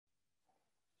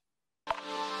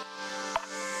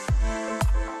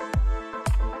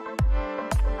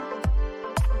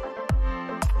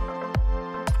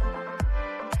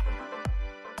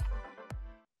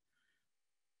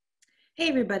Hey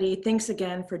everybody, thanks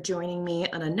again for joining me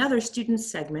on another student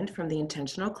segment from the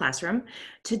Intentional Classroom.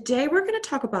 Today we're going to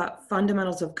talk about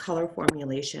fundamentals of color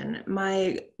formulation.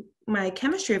 My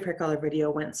chemistry of hair color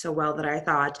video went so well that I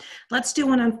thought, let's do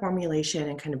one on formulation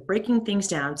and kind of breaking things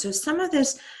down. So some of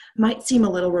this might seem a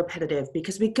little repetitive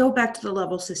because we go back to the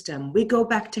level system, we go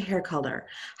back to hair color.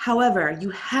 However, you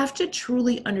have to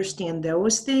truly understand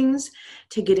those things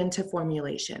to get into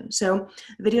formulation. So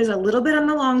the video is a little bit on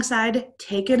the long side.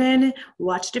 Take it in,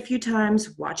 watch it a few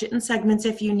times, watch it in segments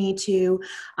if you need to,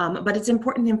 but it's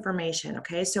important information,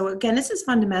 okay? So again, this is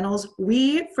fundamentals.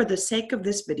 We, for the sake of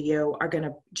this video, are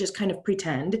gonna just kind of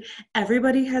pretend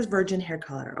everybody has virgin hair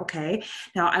color, okay?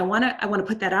 Now, I wanna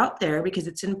put that out there because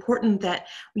it's important that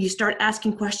you start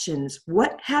asking questions.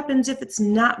 What happens if it's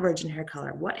not virgin hair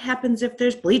color? What happens if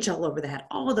there's bleach all over the head?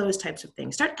 All those types of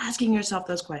things. Start asking yourself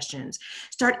those questions.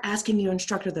 Start asking your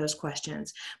instructor those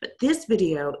questions. But this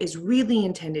video is really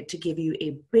intended to give you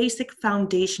a basic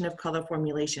foundation of color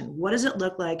formulation. What does it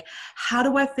look like? How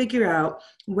do I figure out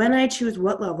when I choose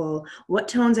what level, what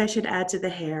tones I should add to the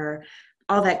hair,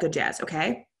 all that good jazz,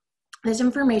 okay? This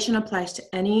information applies to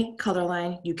any color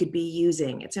line you could be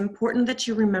using. It's important that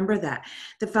you remember that.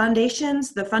 The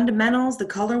foundations, the fundamentals, the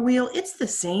color wheel, it's the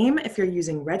same if you're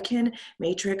using Redken,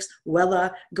 Matrix,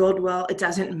 Wella, Goldwell, it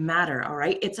doesn't matter, all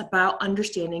right? It's about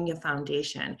understanding your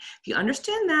foundation. If you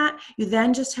understand that, you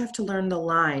then just have to learn the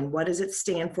line. What does it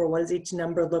stand for? What does each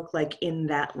number look like in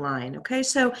that line, okay?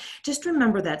 So just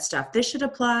remember that stuff. This should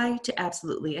apply to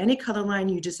absolutely any color line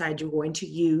you decide you're going to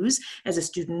use as a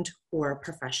student or a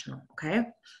professional. Okay,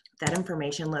 that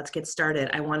information, let's get started.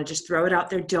 I want to just throw it out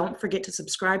there. Don't forget to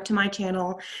subscribe to my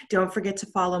channel. Don't forget to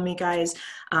follow me, guys.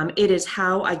 It is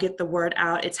how I get the word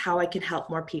out. It's how I can help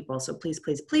more people. So please,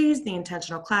 please, please, the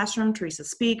Intentional Classroom, Teresa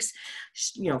Speaks,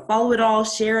 follow it all,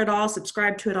 share it all,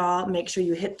 subscribe to it all. Make sure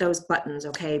you hit those buttons,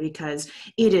 okay? Because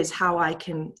it is how I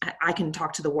can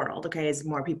talk to the world, okay? As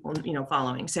more people,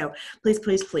 following. So please,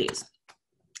 please, please.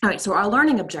 All right, so our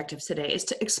learning objectives today is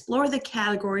to explore the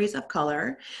categories of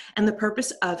color and the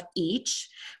purpose of each.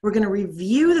 We're going to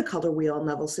review the color wheel and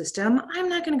level system. I'm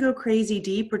not going to go crazy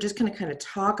deep. We're just going to kind of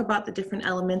talk about the different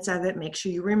elements of it. Make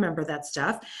sure you remember that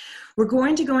stuff. We're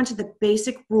going to go into the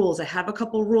basic rules. I have a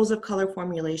couple rules of color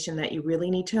formulation that you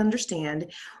really need to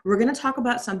understand. We're going to talk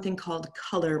about something called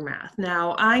color math.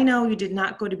 Now, I know you did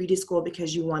not go to beauty school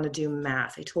because you want to do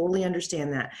math. I totally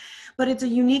understand that. But it's a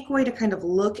unique way to kind of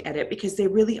look at it because they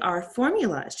really are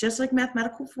formulas, just like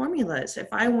mathematical formulas. If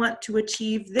I want to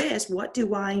achieve this, what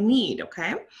do I need,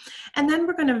 okay? And then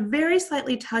we're going to very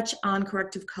slightly touch on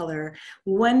corrective color.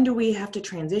 When do we have to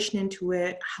transition into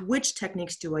it? Which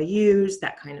techniques do I use?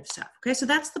 That kind of stuff. Okay, so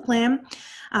that's the plan.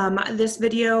 This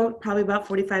video, probably about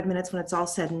 45 minutes when it's all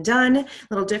said and done. A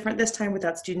little different this time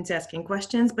without students asking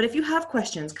questions. But if you have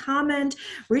questions, comment,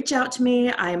 reach out to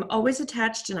me. I am always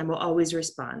attached and I will always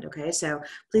respond. Okay, so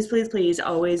please, please, please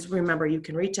always remember you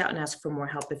can reach out and ask for more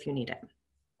help if you need it.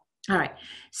 All right,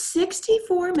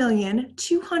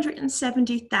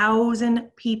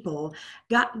 64,270,000 people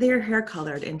got their hair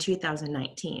colored in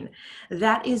 2019.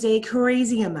 That is a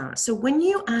crazy amount. So when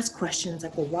you ask questions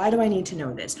like, well, why do I need to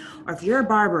know this? Or if you're a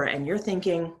barber and you're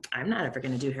thinking, I'm not ever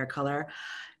going to do hair color,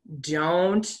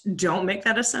 don't make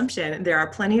that assumption. There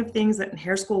are plenty of things that in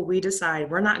hair school we decide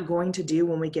we're not going to do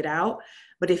when we get out.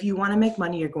 But if you want to make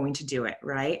money, you're going to do it,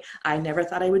 right? I never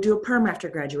thought I would do a perm after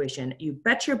graduation. You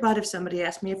bet your butt if somebody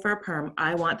asked me for a perm,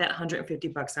 I want that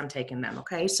 $150, I'm taking them,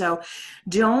 okay? So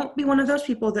don't be one of those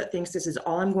people that thinks this is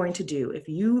all I'm going to do.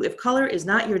 If color is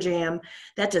not your jam,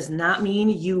 that does not mean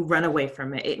you run away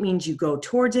from it. It means you go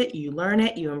towards it, you learn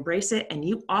it, you embrace it, and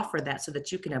you offer that so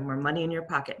that you can have more money in your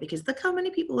pocket because look how many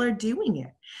people are doing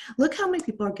it. Look how many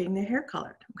people are getting their hair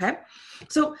colored, okay?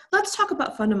 So let's talk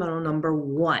about fundamental number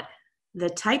one. The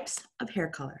types of hair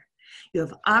color. You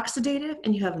have oxidative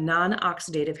and you have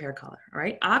non-oxidative hair color, all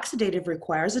right? Oxidative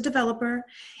requires a developer.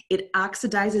 It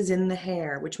oxidizes in the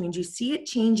hair, which means you see it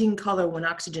changing color when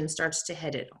oxygen starts to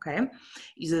hit it, okay? It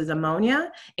uses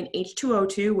ammonia and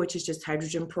H2O2, which is just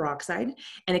hydrogen peroxide,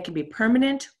 and it can be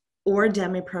permanent or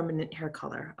demi-permanent hair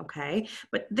color, okay?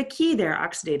 But the key there,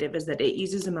 oxidative, is that it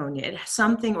uses ammonia. It has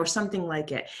something or something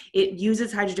like it. It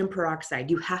uses hydrogen peroxide.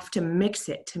 You have to mix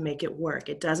it to make it work.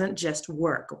 It doesn't just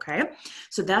work, okay?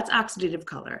 So that's oxidative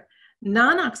color.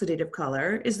 Non-oxidative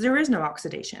color is there is no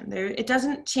oxidation. It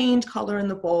doesn't change color in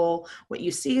the bowl. What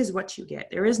you see is what you get.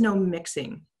 There is no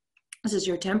mixing. This is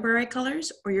your temporary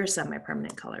colors or your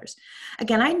semi-permanent colors.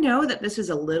 Again, I know that this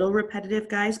is a little repetitive,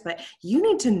 guys, but you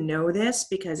need to know this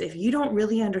because if you don't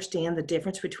really understand the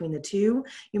difference between the two,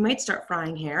 you might start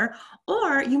frying hair,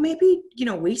 or you may be,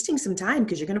 wasting some time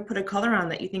because you're going to put a color on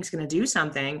that you think is going to do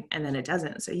something and then it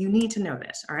doesn't. So you need to know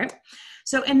this, all right?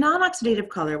 So in non-oxidative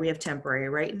color, we have temporary,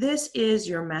 right? This is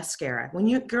your mascara. When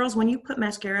you put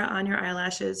mascara on your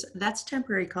eyelashes, that's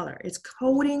temporary color. It's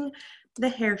coating the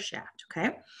hair shaft,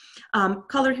 okay?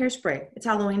 Colored hairspray. It's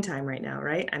Halloween time right now,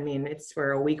 right? I mean,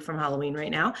 we're a week from Halloween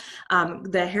right now.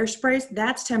 The hairsprays,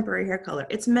 that's temporary hair color.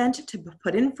 It's meant to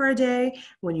put in for a day.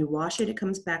 When you wash it, it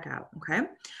comes back out, okay?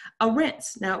 A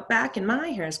rinse. Now, back in my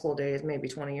hair school days, maybe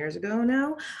 20 years ago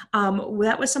now,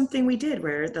 that was something we did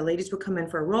where the ladies would come in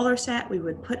for a roller set. We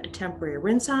would put a temporary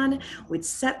rinse on. We'd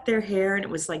set their hair, and it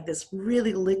was like this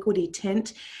really liquidy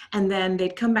tint. And then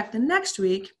they'd come back the next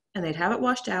week, and they'd have it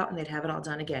washed out and they'd have it all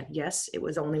done again. Yes, it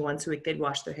was only once a week they'd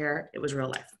wash their hair. It was real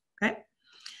life, okay?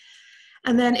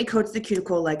 And then it coats the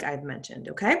cuticle like I've mentioned,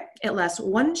 okay? It lasts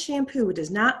one shampoo. It is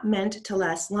not meant to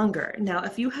last longer. Now,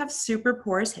 if you have super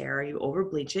porous hair or you over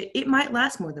bleach it, it might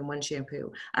last more than one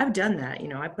shampoo. I've done that.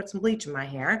 I put some bleach in my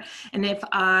hair, and if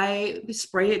I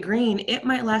spray it green, it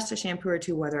might last a shampoo or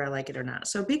two whether I like it or not.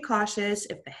 So be cautious.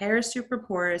 If the hair is super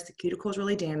porous, the cuticle is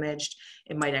really damaged,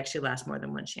 it might actually last more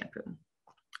than one shampoo.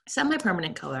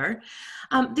 Semi-permanent color.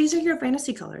 These are your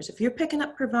fantasy colors. If you're picking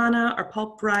up Pravana or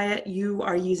Pulp Riot, you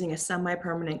are using a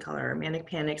semi-permanent color, Manic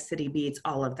Panic, City Beats,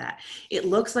 all of that. It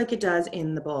looks like it does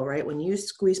in the bowl, right? When you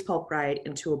squeeze Pulp Riot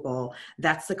into a bowl,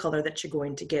 that's the color that you're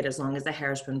going to get as long as the hair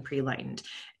has been pre-lightened.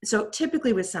 So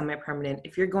typically with semi-permanent,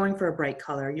 if you're going for a bright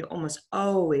color, you almost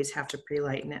always have to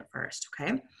pre-lighten it first,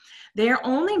 okay? They are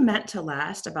only meant to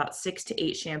last about 6 to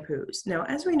 8 shampoos. Now,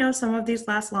 as we know, some of these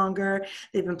last longer.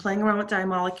 They've been playing around with dye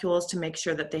molecules to make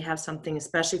sure that they have something,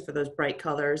 especially for those bright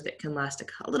colors, that can last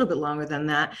a little bit longer than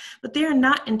that. But they are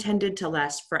not intended to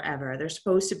last forever. They're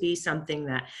supposed to be something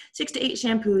that 6 to 8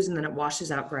 shampoos and then it washes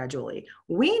out gradually.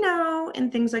 We know in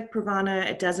things like Pravana,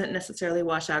 it doesn't necessarily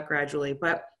wash out gradually,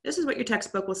 but this is what your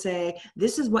textbook will say.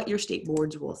 This is what your state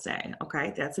boards will say,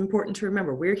 okay? That's important to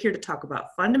remember. We're here to talk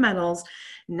about fundamentals,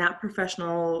 not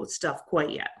professional stuff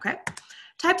quite yet, okay?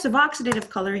 Types of oxidative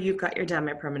color, you've got your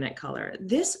demi-permanent color.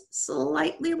 This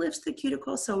slightly lifts the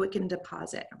cuticle so it can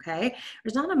deposit, okay?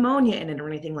 There's not ammonia in it or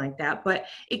anything like that, but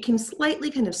it can slightly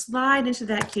kind of slide into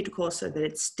that cuticle so that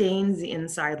it stains the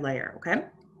inside layer, okay?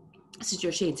 This is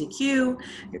your Shades EQ,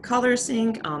 your color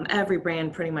sync. Every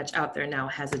brand pretty much out there now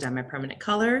has a demi-permanent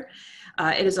color.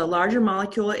 It is a larger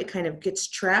molecule. It kind of gets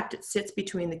trapped. It sits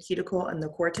between the cuticle and the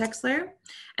cortex layer.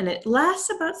 And it lasts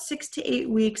about 6 to 8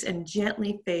 weeks and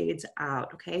gently fades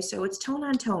out, okay? So it's tone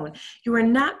on tone. You are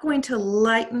not going to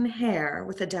lighten hair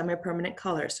with a demi-permanent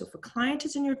color. So if a client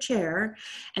is in your chair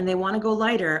and they want to go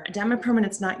lighter, a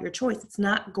demi-permanent's not your choice. It's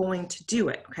not going to do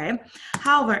it, okay?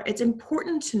 However, it's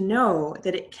important to know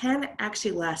that it can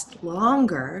actually last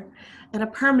longer than a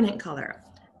permanent color.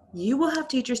 You will have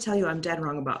teachers tell you I'm dead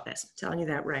wrong about this. I'm telling you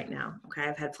that right now, okay?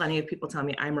 I've had plenty of people tell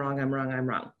me I'm wrong, I'm wrong, I'm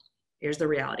wrong. Here's the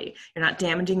reality. You're not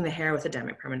damaging the hair with a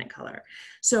demi-permanent color.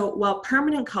 So while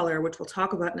permanent color, which we'll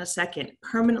talk about in a second,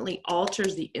 permanently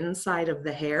alters the inside of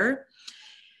the hair,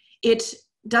 it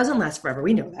doesn't last forever.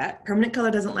 We know that. Permanent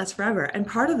color doesn't last forever. And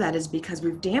part of that is because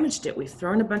we've damaged it. We've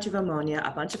thrown a bunch of ammonia,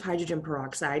 a bunch of hydrogen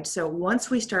peroxide. So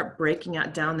once we start breaking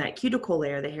down that cuticle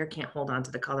layer, the hair can't hold on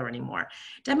to the color anymore.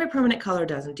 Demi-permanent color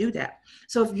doesn't do that.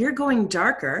 So if you're going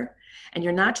darker and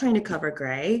you're not trying to cover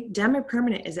gray,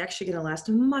 demi-permanent is actually going to last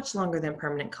much longer than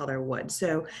permanent color would.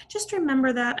 So just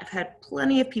remember that. I've had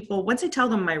plenty of people, once I tell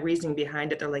them my reasoning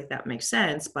behind it, they're like, that makes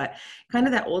sense. But kind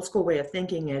of that old school way of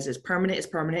thinking is permanent is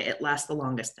permanent, it lasts the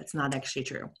longest. That's not actually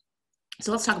true.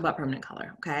 So let's talk about permanent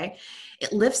color, okay?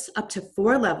 It lifts up to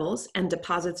 4 levels and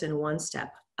deposits in 1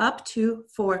 step. Up to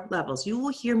 4 levels. You will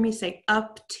hear me say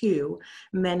up to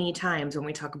many times when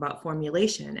we talk about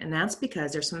formulation, and that's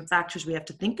because there's some factors we have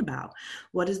to think about.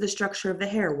 What is the structure of the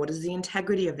hair? What is the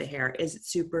integrity of the hair? Is it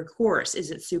super coarse?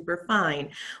 Is it super fine?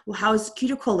 Well, how's the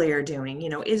cuticle layer doing?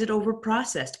 Is it over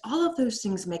processed? All of those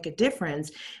things make a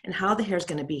difference in how the hair is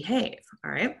going to behave,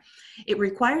 all right? It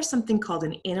requires something called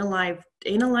an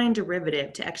aniline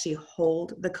derivative to actually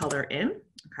hold the color in,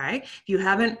 okay?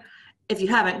 If you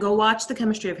haven't, go watch the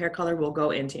chemistry of hair color. We'll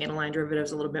go into aniline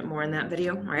derivatives a little bit more in that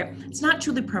video, all right? It's not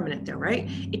truly permanent though, right?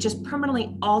 It just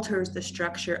permanently alters the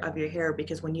structure of your hair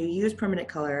because when you use permanent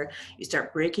color, you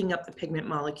start breaking up the pigment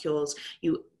molecules,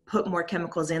 you put more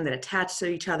chemicals in that attach to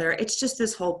each other. It's just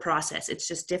this whole process. It's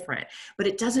just different, but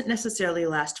it doesn't necessarily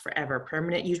last forever.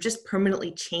 Permanent, you just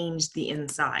permanently change the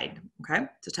inside, okay?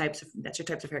 That's your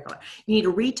types of hair color. You need a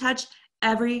retouch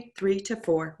every 3 to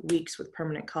 4 weeks with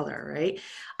permanent color, right?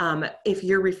 If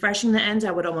you're refreshing the ends,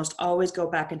 I would almost always go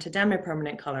back into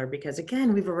demi-permanent color because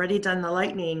again, we've already done the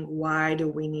lightening. Why do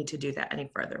we need to do that any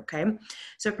further, okay?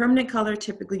 So permanent color,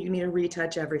 typically you need a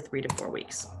retouch every 3 to 4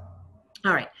 weeks.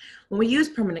 All right, when we use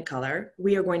permanent color,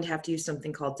 we are going to have to use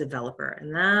something called developer,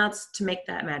 and that's to make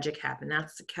that magic happen.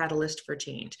 That's the catalyst for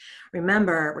change.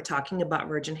 Remember, we're talking about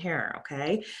virgin hair,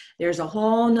 okay? There's a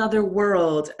whole nother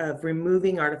world of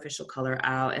removing artificial color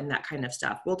out and that kind of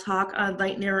stuff. We'll talk on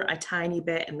lightener a tiny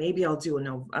bit, and maybe I'll do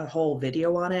a whole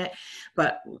video on it,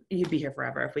 but you'd be here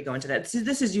forever if we go into that.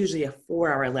 This is usually a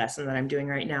 4-hour lesson that I'm doing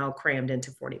right now, crammed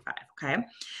into 45, okay?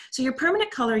 So your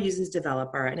permanent color uses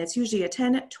developer, and it's usually a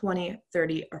 10, 20,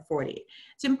 30, or 40.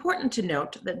 It's important to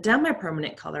note that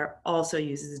demi-permanent color also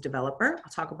uses a developer.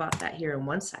 I'll talk about that here in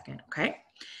 1 second, okay?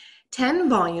 10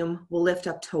 volume will lift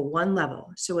up to 1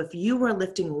 level. So if you were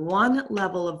lifting 1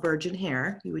 level of virgin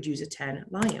hair, you would use a 10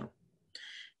 volume.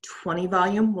 20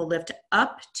 volume will lift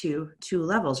up to 2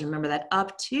 levels. Remember that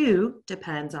up to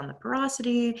depends on the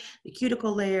porosity, the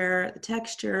cuticle layer, the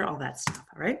texture, all that stuff,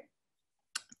 all right?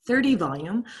 30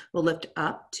 volume will lift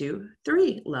up to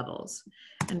 3 levels.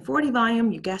 And 40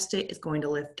 volume, you guessed it, is going to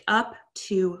lift up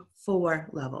to 4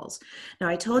 levels. Now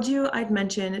I told you I'd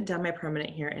mention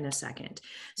demi-permanent here in a second.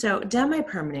 So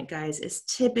demi-permanent, guys, is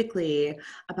typically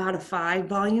about a 5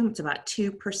 volume. It's about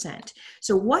 2%.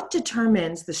 So what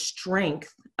determines the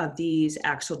strength of these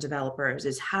actual developers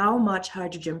is how much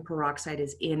hydrogen peroxide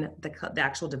is in the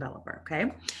actual developer,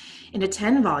 okay? In a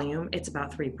 10 volume, it's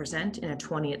about 3%. In a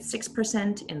 20, it's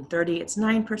 6%. In 30, it's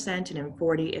 9%. And in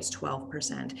 40, it's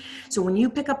 12%. So when you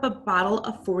pick up a bottle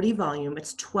of 40 volume,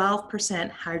 it's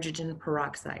 12% hydrogen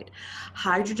peroxide.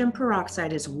 Hydrogen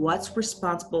peroxide is what's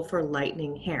responsible for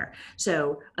lightening hair.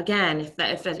 So again,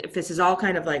 if this is all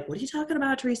kind of like, what are you talking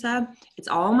about, Teresa? It's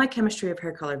all my chemistry of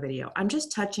hair color video. I'm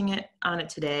just touching on it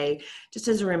today, just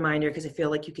as a reminder, because I feel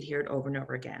like you could hear it over and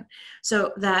over again.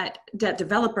 So that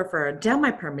developer for a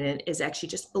demi-permanent is actually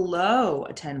just below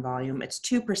a 10 volume. It's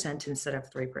 2% instead of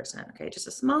 3%, okay? Just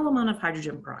a small amount of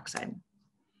hydrogen peroxide.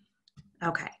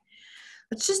 Okay,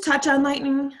 let's just touch on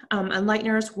lightening, on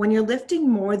lighteners. When you're lifting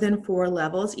more than 4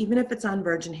 levels, even if it's on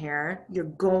virgin hair, you're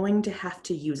going to have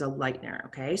to use a lightener,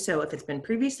 okay? So if it's been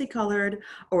previously colored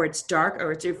or it's dark,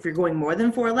 or if you're going more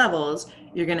than 4 levels,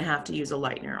 you're gonna have to use a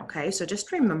lightener, okay? So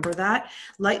just remember that.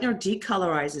 Lightener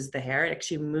decolorizes the hair. It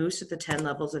actually moves to the 10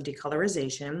 levels of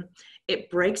decolorization. It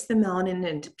breaks the melanin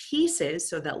into pieces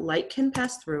so that light can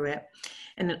pass through it.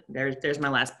 And there's my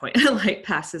last point. Light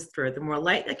passes through. The more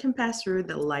light that can pass through,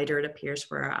 the lighter it appears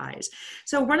for our eyes.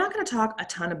 So we're not going to talk a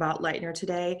ton about lightener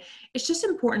today. It's just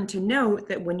important to note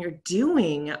that when you're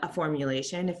doing a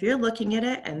formulation, if you're looking at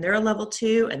it and they're a level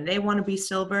 2 and they want to be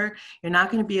silver, you're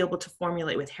not going to be able to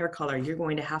formulate with hair color. You're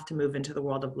going to have to move into the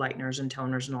world of lighteners and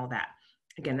toners and all that.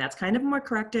 Again, that's kind of more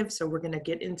corrective, so we're going to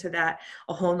get into that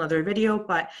a whole nother video,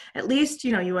 but at least,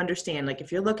 you know, you understand, like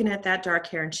if you're looking at that dark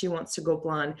hair and she wants to go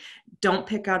blonde, don't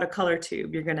pick out a color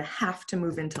tube. You're going to have to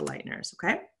move into lighteners,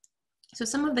 okay? So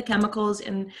some of the chemicals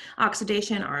in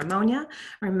oxidation are ammonia.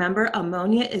 Remember,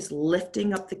 ammonia is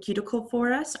lifting up the cuticle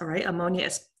for us, all right? Ammonia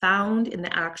is found in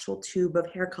the actual tube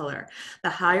of hair color. The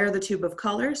higher the tube of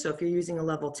color, so if you're using a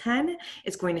level 10,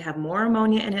 it's going to have more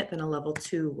ammonia in it than a level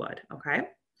 2 would, okay?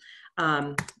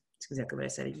 That's exactly what I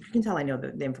said. You can tell I know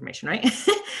the information, right?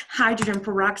 Hydrogen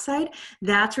peroxide,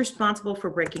 that's responsible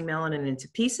for breaking melanin into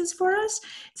pieces for us.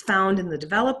 It's found in the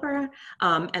developer,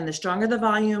 and the stronger the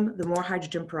volume, the more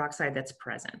hydrogen peroxide that's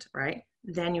present, right?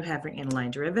 Then you have your aniline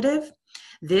derivative.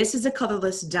 This is a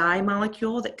colorless dye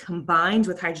molecule that combines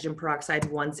with hydrogen peroxide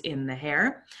once in the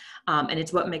hair. And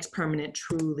it's what makes permanent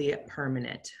truly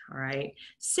permanent, all right?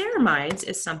 Ceramides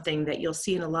is something that you'll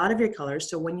see in a lot of your colors.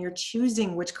 So when you're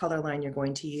choosing which color line you're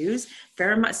going to use,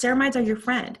 ceramides are your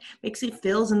friend. Basically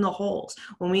fills in the holes.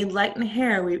 When we lighten the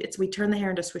hair, we turn the hair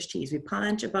into Swiss cheese. We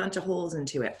punch a bunch of holes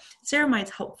into it. Ceramides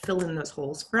help fill in those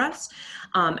holes for us,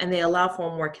 and they allow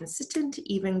for a more consistent,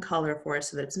 even color for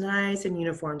us so that it's nice and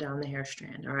uniform down the hair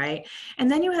strand, all right? And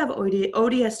then you have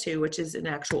ODS2, which is an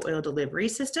actual oil delivery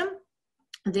system.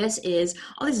 This is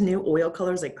all these new oil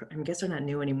colors, like I guess they're not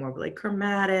new anymore, but like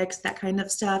chromatics, that kind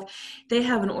of stuff. They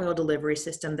have an oil delivery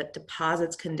system that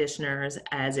deposits conditioners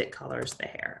as it colors the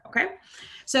hair, okay?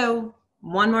 So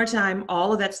One more time,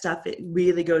 all of that stuff, it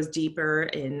really goes deeper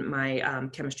in my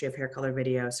chemistry of hair color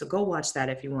video. So go watch that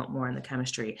if you want more on the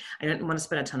chemistry. I didn't want to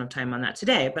spend a ton of time on that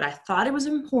today, but I thought it was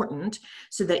important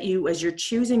so that you, as you're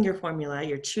choosing your formula,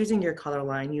 you're choosing your color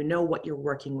line, you know what you're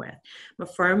working with. I'm a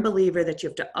firm believer that you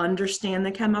have to understand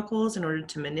the chemicals in order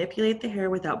to manipulate the hair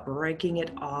without breaking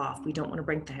it off. We don't want to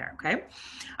break the hair, okay?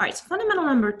 All right, so fundamental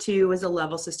number 2 is a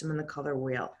level system in the color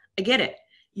wheel. I get it.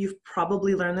 You've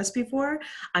probably learned this before.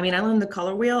 I mean, I learned the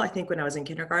color wheel, I think, when I was in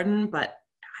kindergarten, but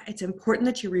it's important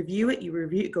that you review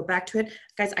it, go back to it.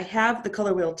 Guys, I have the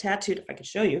color wheel tattooed, if I could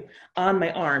show you, on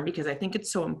my arm, because I think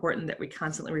it's so important that we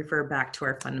constantly refer back to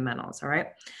our fundamentals, all right?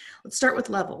 Let's start with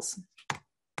levels.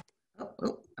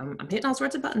 I'm hitting all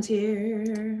sorts of buttons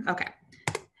here. Okay,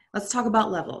 let's talk about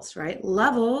levels, right?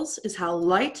 Levels is how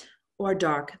light or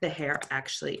dark the hair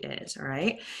actually is, all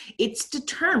right? It's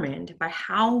determined by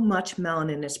how much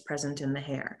melanin is present in the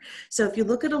hair. So if you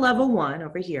look at a level 1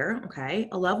 over here, okay,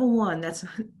 a level 1,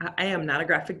 I am not a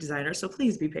graphic designer, so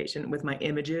please be patient with my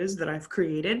images that I've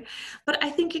created, but I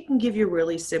think it can give you a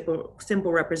really simple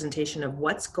representation of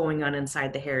what's going on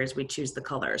inside the hair as we choose the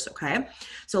colors, okay?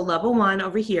 So level 1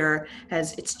 over here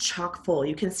it's chock full.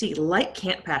 You can see light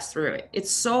can't pass through it.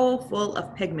 It's so full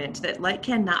of pigment that light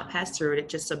cannot pass through it. It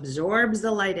just absorbs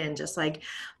the light in, just like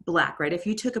black, right? If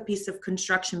you took a piece of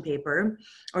construction paper,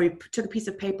 or you took a piece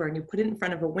of paper and you put it in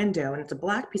front of a window and it's a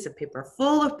black piece of paper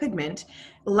full of pigment,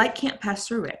 light can't pass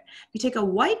through it. If you take a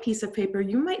white piece of paper,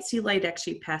 you might see light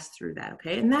actually pass through that,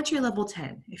 okay? And that's your level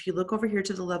 10. If you look over here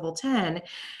to the level 10,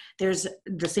 there's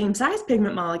the same size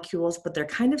pigment molecules, but they're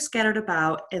kind of scattered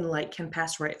about and light can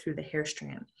pass right through the hair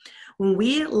strand. When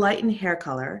we lighten hair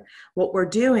color, what we're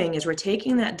doing is we're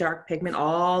taking that dark pigment,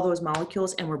 all those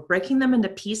molecules, and we're breaking them into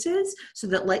pieces so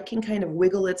that light can kind of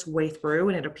wiggle its way through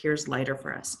and it appears lighter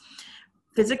for us.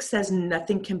 Physics says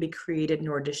nothing can be created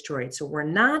nor destroyed. So we're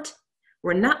not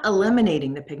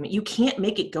eliminating the pigment. You can't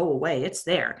make it go away. It's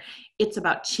there. It's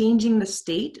about changing the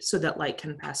state so that light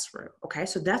can pass through. Okay,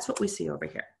 so that's what we see over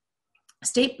here.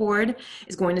 State Board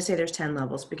is going to say there's 10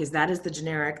 levels because that is the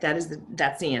generic, that's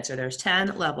the answer. There's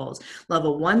 10 levels.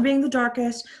 Level 1 being the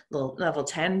darkest, level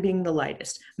 10 being the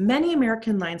lightest. Many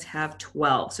American lines have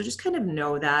 12, so just kind of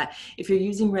know that. If you're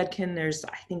using Redken, there's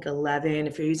I think 11.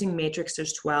 If you're using Matrix,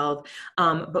 there's 12.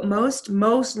 But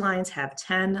most lines have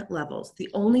 10 levels. The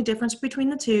only difference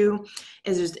between the two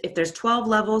is if there's 12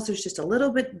 levels, there's just a little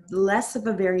bit less of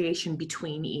a variation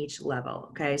between each level,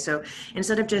 okay? So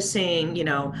instead of just saying, you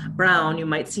know, brown, you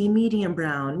might see medium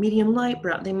brown, medium light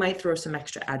brown. They might throw some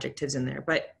extra adjectives in there,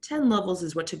 but 10 levels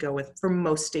is what to go with for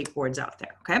most state boards out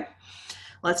there, okay?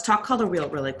 Let's talk color wheel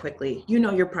really quickly. You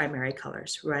know your primary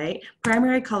colors, right?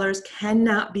 Primary colors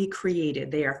cannot be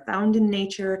created. They are found in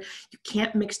nature. You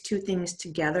can't mix two things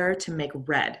together to make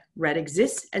red. Red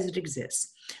exists as it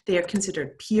exists. They are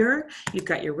considered pure. You've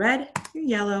got your red, your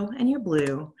yellow, and your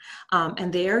blue,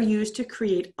 and they are used to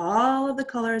create all of the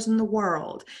colors in the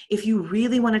world. If you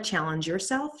really want to challenge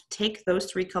yourself, take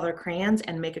those 3 color crayons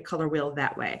and make a color wheel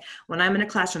that way. When I'm in a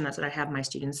classroom, that's what I have my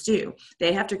students do.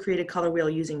 They have to create a color wheel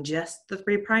using just the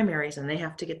 3 primaries, and they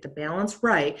have to get the balance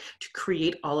right to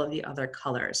create all of the other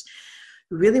colors.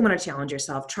 You really want to challenge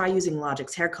yourself, try using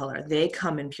Logic's hair color. They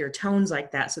come in pure tones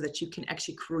like that so that you can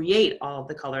actually create all of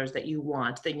the colors that you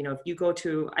want. That, you know, if you go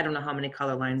to, I don't know how many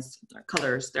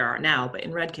colors there are now, but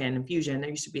in Redken and Fusion, there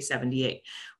used to be 78,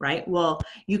 right? Well,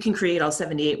 you can create all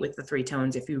 78 with the 3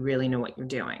 tones if you really know what you're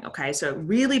doing, okay? So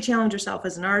really challenge yourself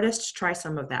as an artist, try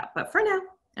some of that. But for now,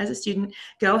 as a student,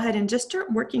 go ahead and just start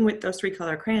working with those 3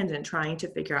 color crayons and trying to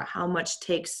figure out how much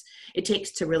it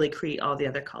takes to really create all the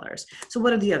other colors. So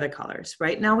what are the other colors,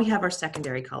 right? Now we have our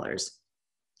secondary colors.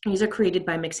 These are created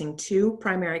by mixing 2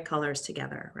 primary colors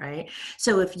together, right?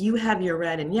 So if you have your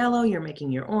red and yellow, you're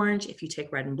making your orange. If you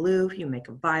take red and blue, you make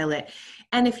a violet.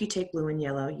 And if you take blue and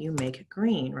yellow, you make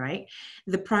green, right?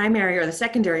 The primary or the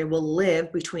secondary will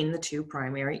live between the 2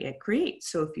 primary it creates.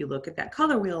 So if you look at that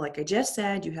color wheel, like I just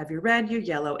said, you have your red, your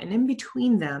yellow, and in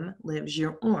between them lives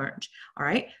your orange, all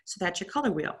right? So that's your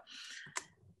color wheel.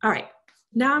 All right.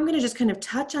 Now I'm going to just kind of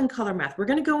touch on color math. We're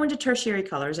going to go into tertiary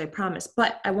colors, I promise,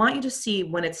 but I want you to see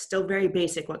when it's still very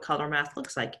basic what color math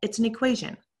looks like. It's an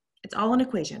equation. It's all an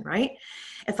equation, right?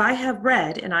 If I have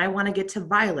red and I want to get to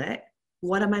violet,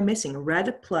 what am I missing?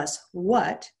 Red plus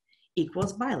what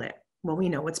equals violet? Well, we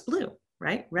know it's blue,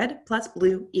 right? Red plus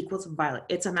blue equals violet.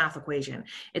 It's a math equation.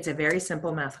 It's a very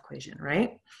simple math equation,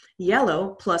 right?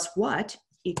 Yellow plus what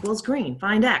equals green.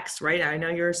 Find X, right? I know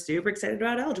you're super excited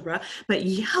about algebra, but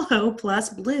yellow plus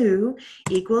blue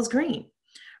equals green.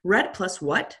 Red plus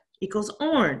what equals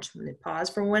orange? I'm going to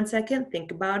pause for 1 second. Think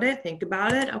about it. Think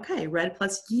about it. Okay, red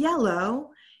plus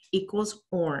yellow equals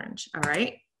orange, all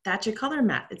right? That's your color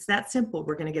math. It's that simple.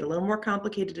 We're gonna get a little more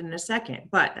complicated in a second,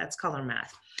 but that's color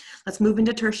math. Let's move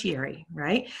into tertiary,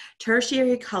 right?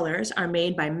 Tertiary colors are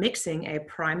made by mixing a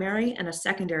primary and a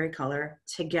secondary color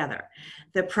together.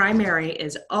 The primary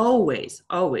is always,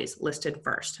 always listed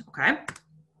first, okay?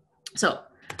 So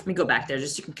let me go back there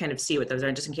just so you can kind of see what those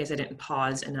are, just in case I didn't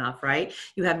pause enough, right?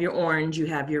 You have your orange, you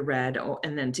have your red,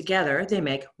 and then together they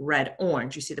make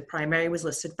red-orange. You see the primary was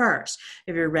listed first.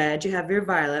 You have your red, you have your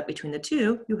violet. Between the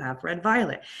two, you have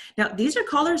red-violet. Now, these are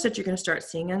colors that you're going to start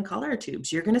seeing on color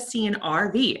tubes. You're going to see an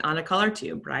RV on a color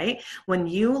tube, right? When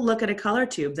you look at a color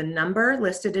tube, the number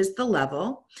listed is the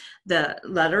level. The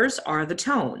letters are the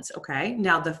tones, okay?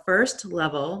 Now, the first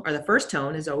level, or the first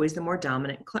tone, is always the more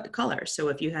dominant color. So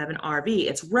if you have an RV,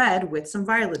 it's red with some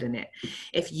violet in it.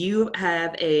 If you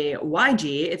have a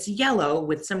YG, it's yellow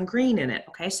with some green in it,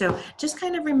 okay? So just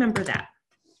kind of remember that.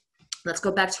 Let's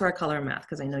go back to our color math,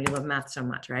 because I know you love math so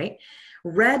much, right?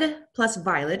 Red plus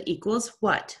violet equals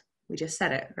what? We just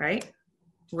said it, right?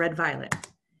 Red, violet.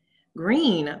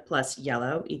 Green plus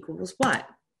yellow equals what?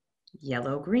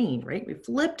 Yellow, green, right? We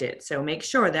flipped it. So make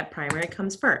sure that primary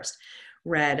comes first.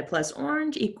 Red plus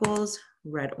orange equals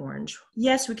red, orange.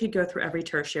 Yes, we could go through every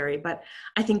tertiary, but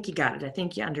I think you got it. I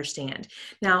think you understand.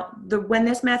 Now, when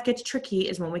this math gets tricky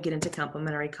is when we get into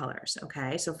complementary colors,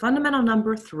 okay? So fundamental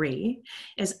number 3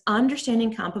 is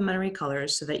understanding complementary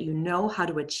colors so that you know how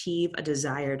to achieve a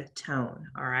desired tone,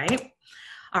 all right?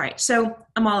 All right, so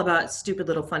I'm all about stupid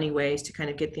little funny ways to kind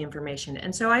of get the information.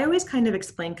 And so I always kind of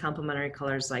explain complementary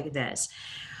colors like this.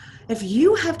 If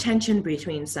you have tension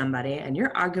between somebody and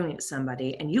you're arguing with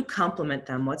somebody and you compliment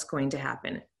them, what's going to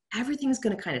happen? Everything's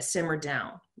going to kind of simmer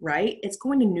down, right? It's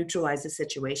going to neutralize the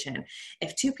situation.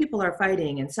 If two people are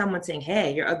fighting and someone's saying,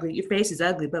 hey, you're ugly, your face is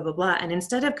ugly, blah, blah, blah. And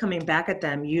instead of coming back at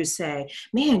them, you say,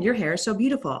 man, your hair is so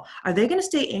beautiful. Are they going to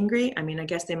stay angry? I mean, I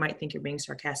guess they might think you're being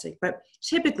sarcastic, but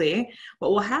typically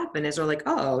what will happen is they're like,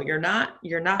 oh, you're not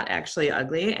actually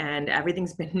ugly and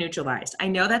everything's been neutralized. I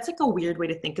know that's like a weird way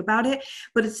to think about it,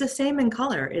 but it's the same in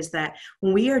color, is that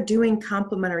when we are doing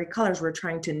complementary colors, we're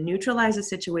trying to neutralize the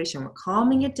situation. We're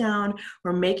calming it down.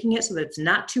 We're making it so that it's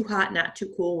not too hot, not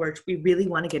too cool, where we really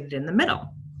want to get it in the middle,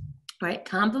 right?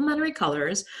 Complementary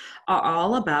colors are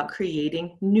all about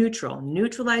creating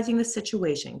neutralizing the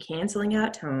situation, canceling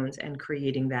out tones and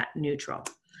creating that neutral.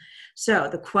 So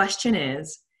the question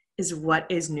is what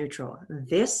is neutral?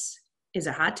 This is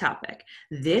a hot topic.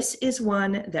 This is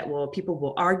one that people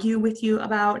will argue with you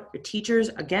about. Your teachers,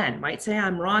 again, might say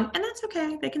I'm wrong, and that's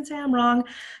okay. They can say I'm wrong.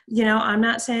 You know, I'm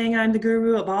not saying I'm the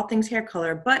guru of all things hair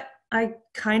color, but I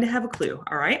kind of have a clue,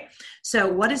 all right? So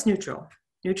what is neutral?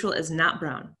 Neutral is not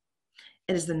brown.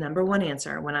 It is the number one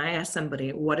answer. When I ask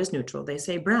somebody, what is neutral? They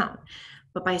say brown.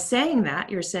 But by saying that,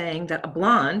 you're saying that a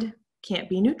blonde can't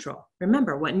be neutral.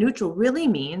 Remember, what neutral really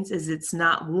means is it's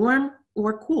not warm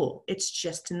or cool. It's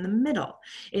just in the middle.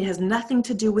 It has nothing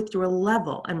to do with your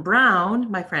level. And brown,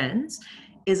 my friends,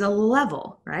 is a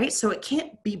level, right? So it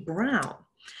can't be brown.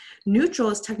 Neutral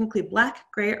is technically black,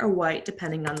 gray, or white,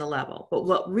 depending on the level. But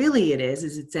what really it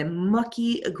is it's a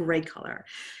mucky gray color.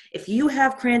 If you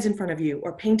have crayons in front of you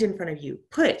or paint in front of you,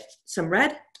 put some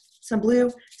red, some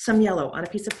blue, some yellow on a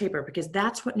piece of paper, because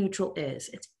that's what neutral is.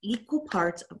 It's equal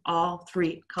parts of all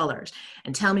 3 colors.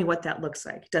 And tell me what that looks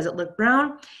like. Does it look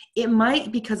brown? It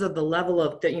might, because of the level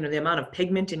of the amount of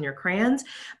pigment in your crayons,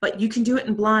 but you can do it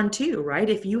in blonde too, right?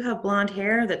 If you have blonde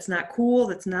hair that's not cool,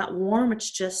 that's not warm, it's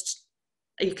just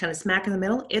you kind of smack in the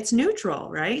middle, it's neutral,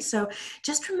 right? So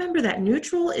just remember that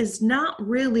neutral is not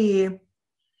really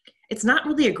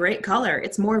a great color.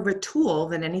 It's more of a tool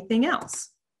than anything else.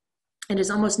 It is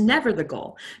almost never the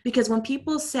goal, because when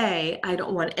people say, I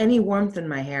don't want any warmth in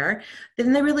my hair,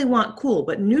 then they really want cool.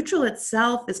 But neutral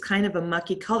itself is kind of a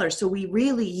mucky color. So we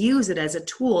really use it as a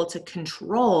tool to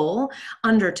control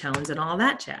undertones and all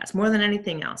that jazz more than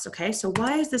anything else. Okay, so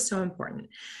why is this so important?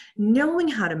 Knowing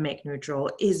how to make neutral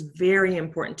is very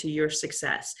important to your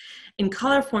success. In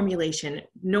color formulation,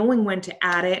 knowing when to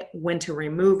add it, when to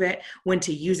remove it, when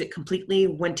to use it completely,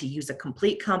 when to use a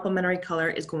complete complementary color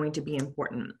is going to be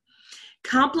important.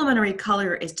 Complementary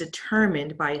color is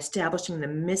determined by establishing the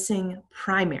missing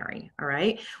primary, all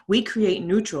right? We create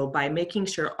neutral by making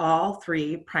sure all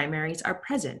 3 primaries are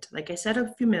present. Like I said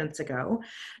a few minutes ago,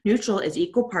 neutral is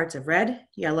equal parts of red,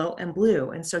 yellow, and blue.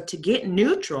 And so to get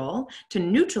neutral, to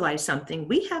neutralize something,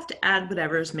 we have to add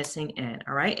whatever's missing in,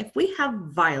 all right? If we have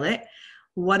violet,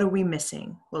 what are we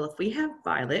missing? Well, if we have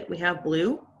violet, we have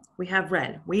blue, we have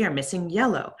red. We are missing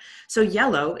yellow. So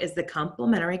yellow is the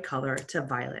complementary color to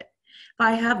violet.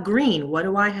 I have green, what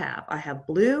do I have? I have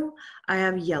blue, I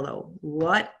have yellow.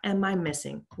 What am I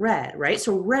missing? Red, right?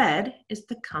 So red is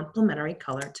the complementary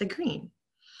color to green.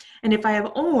 And if I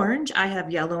have orange, I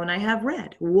have yellow and I have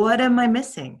red. What am I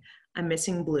missing? I'm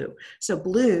missing blue. So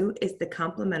blue is the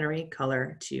complementary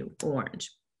color to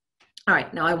orange. All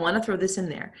right, now I want to throw this in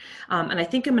there. And I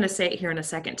think I'm going to say it here in a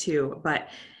second too, but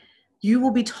you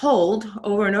will be told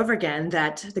over and over again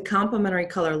that the complementary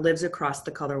color lives across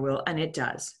the color wheel, and it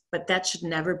does, but that should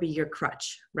never be your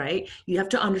crutch, right? You have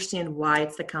to understand why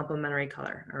it's the complementary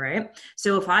color, all right?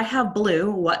 So if I have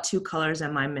blue, what two colors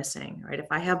am I missing, right?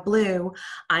 If I have blue,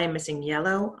 I am missing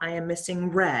yellow, I am missing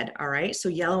red, all right? So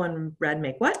yellow and red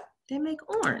make what? They make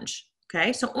orange.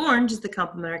 Okay, so orange is the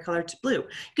complementary color to blue.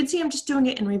 You can see I'm just doing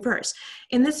it in reverse.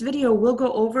 In this video, we'll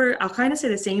go over, I'll kind of say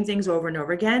the same things over and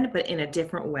over again, but in a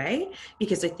different way,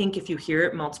 because I think if you hear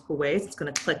it multiple ways, it's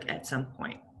going to click at some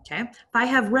point. Okay, if I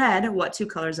have red, what two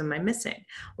colors am I missing?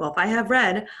 Well, if I have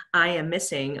red, I am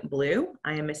missing blue,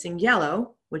 I am missing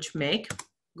yellow, which make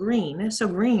green. So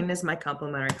green is my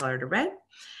complementary color to red.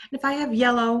 And if I have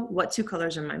yellow, what two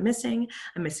colors am I missing?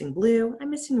 I'm missing blue, I'm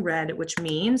missing red, which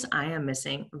means I am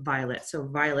missing violet. So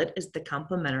violet is the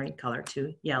complementary color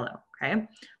to yellow, okay?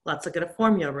 Let's look at a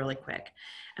formula really quick.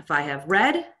 If I have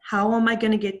red, how am I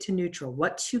gonna get to neutral?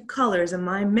 What two colors am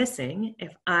I missing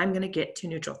if I'm gonna get to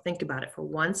neutral? Think about it for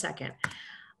 1 second.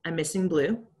 I'm missing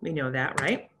blue, we know that,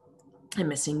 right? I'm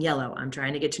missing yellow. I'm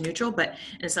trying to get to neutral, but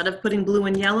instead of putting blue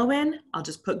and yellow in, I'll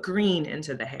just put green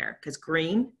into the hair because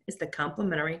green is the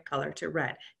complementary color to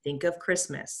red. Think of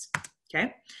Christmas,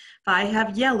 okay? If I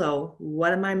have yellow,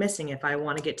 what am I missing if I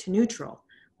want to get to neutral?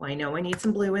 Well, I know I need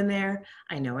some blue in there.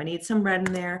 I know I need some red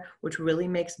in there, which really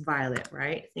makes violet,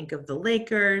 right? Think of the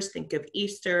Lakers, think of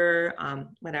Easter,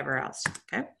 whatever else,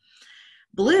 okay?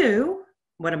 Blue,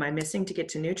 what am I missing to get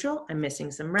to neutral? I'm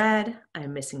missing some red,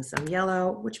 I'm missing some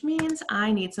yellow, which means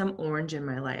I need some orange in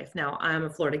my life. Now, I'm a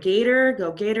Florida Gator,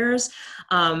 go Gators,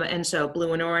 and so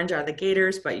blue and orange are the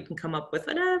Gators, but you can come up with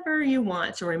whatever you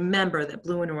want. So remember that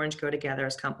blue and orange go together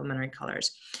as complementary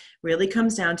colors. Really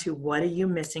comes down to what are you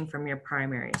missing from your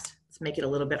primaries? Let's make it a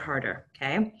little bit harder,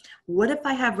 okay? What if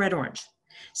I have red-orange?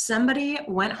 Somebody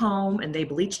went home and they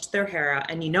bleached their hair out,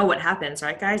 and you know what happens,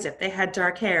 right, guys? If they had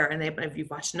dark hair, and if you've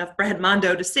watched enough Brad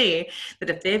Mondo to see that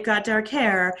if they've got dark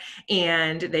hair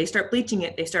and they start bleaching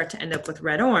it, they start to end up with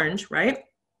red-orange, right?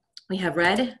 We have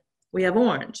red, we have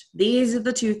orange. These are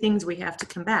the two things we have to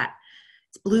combat.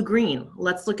 It's blue-green.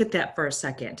 Let's look at that for a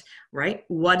second, right?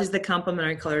 What is the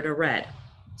complementary color to red?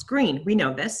 It's green, we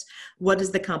know this. What is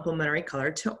the complementary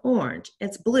color to orange?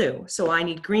 It's blue. So I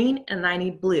need green and I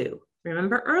need blue.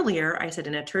 Remember earlier, I said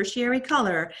in a tertiary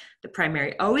color, the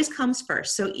primary always comes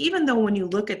first. So even though when you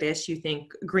look at this, you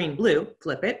think green, blue,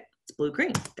 flip it, it's blue,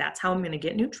 green. That's how I'm gonna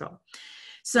get neutral.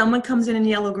 Someone comes in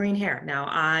yellow-green hair. Now,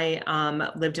 I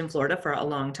lived in Florida for a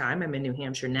long time. I'm in New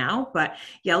Hampshire now, but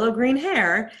yellow-green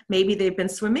hair, maybe they've been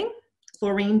swimming.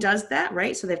 Chlorine does that,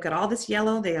 right? So they've got all this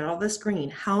yellow, they got all this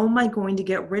green. How am I going to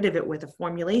get rid of it with a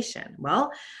formulation? Well,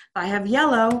 if I have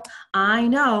yellow, I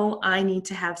know I need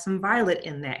to have some violet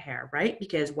in that hair, right?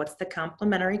 Because what's the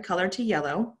complementary color to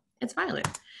yellow? It's violet.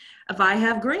 If I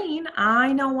have green,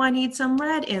 I know I need some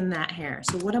red in that hair.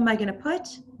 So what am I gonna put?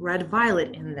 Red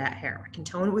violet in that hair. I can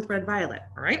tone it with red violet,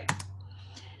 all right?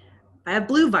 I have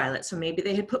blue violet, so maybe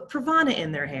they had put Pravana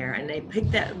in their hair and they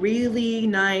picked that really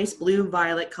nice blue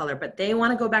violet color, but they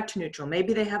want to go back to neutral.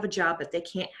 Maybe they have a job, but they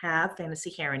can't have fantasy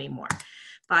hair anymore.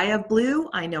 If I have blue,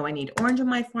 I know I need orange in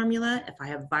my formula. If I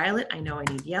have violet, I know I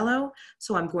need yellow.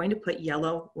 So I'm going to put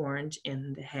yellow, orange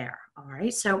in the hair. All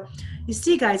right, so you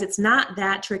see, guys, it's not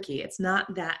that tricky. It's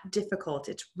not that difficult.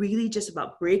 It's really just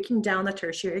about breaking down the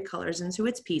tertiary colors into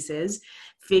its pieces,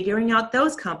 figuring out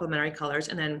those complementary colors,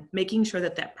 and then making sure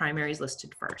that that primary is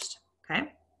listed first,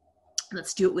 okay?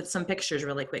 Let's do it with some pictures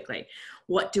really quickly.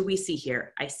 What do we see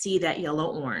here? I see that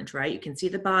yellow-orange, right? You can see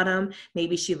the bottom.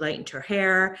 Maybe she lightened her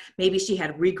hair. Maybe she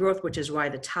had regrowth, which is why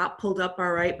the top pulled up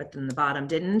all right, but then the bottom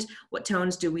didn't. What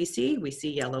tones do we see? We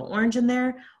see yellow-orange in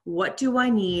there. What do I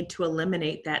need to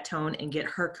eliminate that tone and get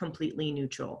her completely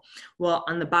neutral? Well,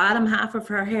 on the bottom half of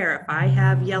her hair, if I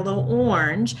have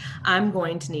yellow-orange, I'm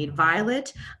going to need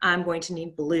violet. I'm going to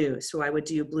need blue. So I would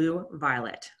do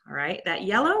blue-violet, all right? That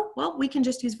yellow, well, we can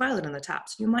just use violet on the top.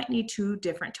 So you might need two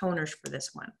different toners for this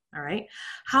one, all right?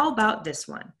 How about this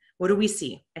one? What do we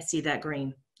see? I see that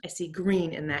green. I see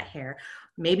green in that hair.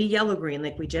 Maybe yellow-green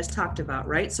like we just talked about,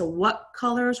 right? So what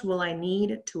colors will I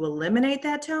need to eliminate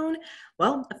that tone?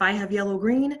 Well, if I have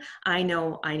yellow-green, I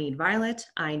know I need violet.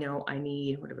 I know I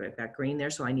need, what have I got green there?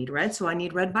 So I need red. So I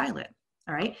need red-violet,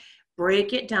 all right?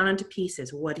 break it down into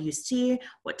pieces. What do you see?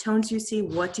 What tones do you see?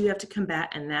 What do you have to combat?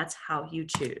 And that's how you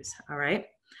choose, all right?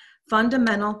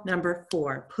 Fundamental number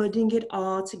 4, putting it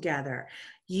all together.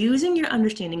 Using your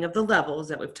understanding of the levels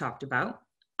that we've talked about,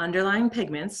 underlying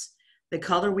pigments, the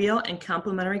color wheel, and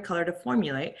complementary color to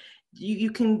formulate,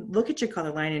 you can look at your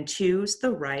color line and choose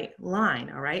the right line,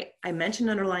 all right? I mentioned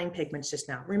underlying pigments just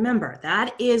now. Remember,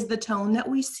 that is the tone that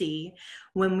we see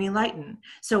when we lighten.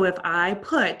 So if I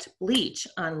put bleach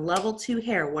on level 2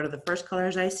 hair, what are the first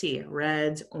colors I see?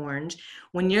 Reds, orange.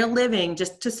 When you're living,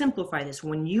 just to simplify this,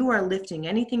 when you are lifting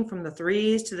anything from the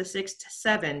 3s to the 6s to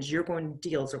 7s, you're going to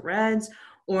deal with reds,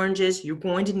 oranges. You're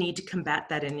going to need to combat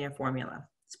that in your formula.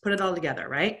 Let's put it all together,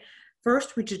 right?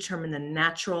 First, we determine the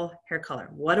natural hair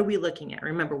color. What are we looking at?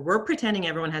 Remember, we're pretending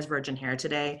everyone has virgin hair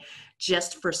today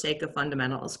just for sake of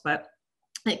fundamentals, but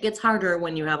it gets harder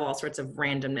when you have all sorts of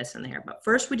randomness in the hair. But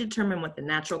first, we determine what the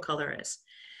natural color is.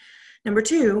 Number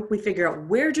 2, we figure out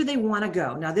where do they want to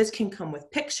go. Now, this can come with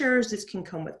pictures. This can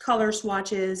come with color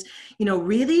swatches. You know,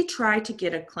 really try to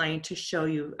get a client to show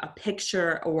you a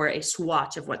picture or a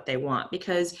swatch of what they want.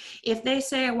 Because if they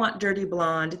say, I want dirty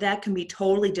blonde, that can be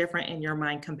totally different in your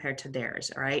mind compared to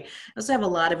theirs, all right? I also have a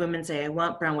lot of women say, I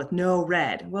want brown with no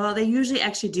red. Well, they usually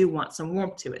actually do want some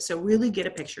warmth to it. So really get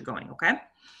a picture going, okay?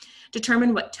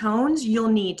 Determine what tones you'll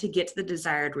need to get to the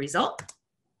desired result.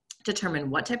 Determine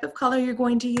what type of color you're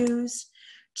going to use.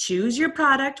 Choose your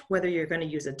product, whether you're going to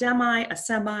use a demi, a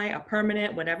semi, a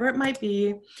permanent, whatever it might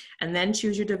be, and then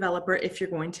choose your developer if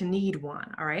you're going to need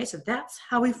one, all right? So that's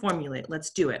how we formulate. Let's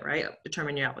do it, right?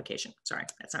 Determine your application. Sorry,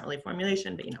 that's not really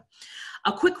formulation, but you know.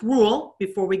 A quick rule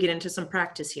before we get into some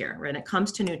practice here when it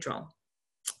comes to neutral.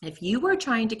 If you are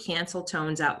trying to cancel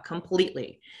tones out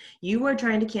completely, you are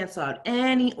trying to cancel out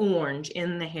any orange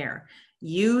in the hair,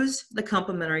 use the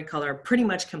complementary color pretty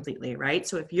much completely, right?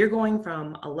 So if you're going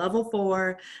from a level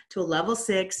 4 to a level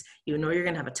 6, you know you're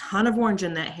gonna have a ton of orange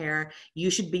in that hair.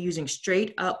 You should be using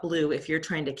straight up blue if you're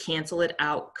trying to cancel it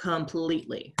out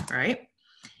completely, all right?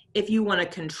 If you wanna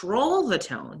control the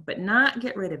tone, but not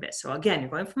get rid of it. So again, you're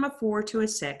going from a 4 to a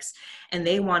 6, and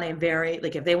they want a very,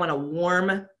 like if they want a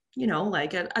warm, you know,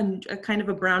 like a kind of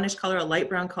a brownish color, a light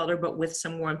brown color, but with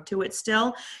some warmth to it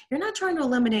still, you're not trying to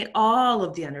eliminate all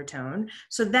of the undertone.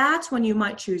 So that's when you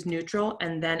might choose neutral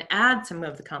and then add some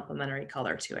of the complementary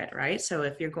color to it, right? So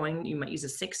if you're going, you might use a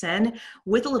 6N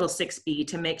with a little 6B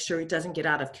to make sure it doesn't get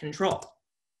out of control.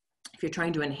 If you're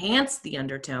trying to enhance the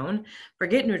undertone,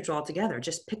 forget neutral altogether.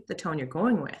 Just pick the tone you're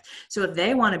going with. So if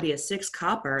they want to be a 6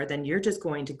 copper, then you're just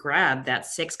going to grab that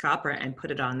 6 copper and put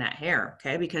it on that hair,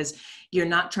 okay? Because you're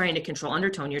not trying to control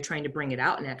undertone. You're trying to bring it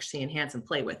out and actually enhance and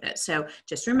play with it. So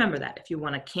just remember that. If you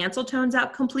want to cancel tones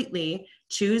out completely,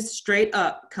 choose straight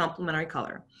up complementary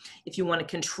color. If you want to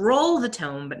control the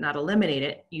tone but not eliminate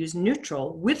it, use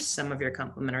neutral with some of your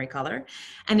complementary color.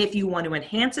 And if you want to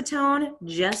enhance a tone,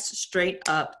 just straight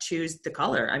up choose the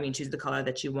color. I mean, choose the color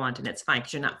that you want, and it's fine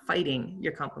because you're not fighting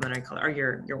your complementary color or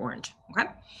your orange, okay?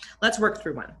 Let's work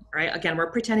through one, all right? Again, we're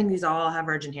pretending these all have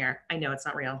virgin hair. I know it's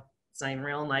not real. It's not even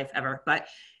real in life ever, but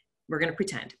we're going to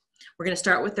pretend. We're going to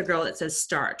start with the girl that says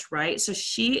start, right? So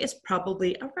she is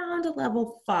probably around a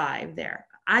level 5 there.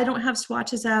 I don't have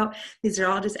swatches out. These are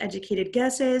all just educated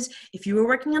guesses. If you were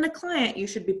working on a client, you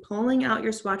should be pulling out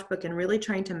your swatch book and really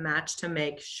trying to match to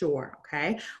make sure,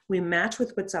 okay? We match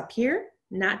with what's up here,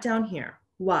 not down here.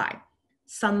 Why?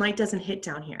 Sunlight doesn't hit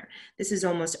down here. This is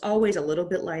almost always a little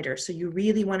bit lighter. So you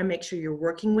really want to make sure you're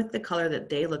working with the color that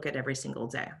they look at every single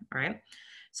day, all right?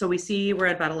 So we see we're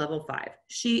at about a level 5.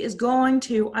 She is going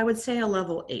to, I would say, a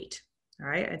level 8. All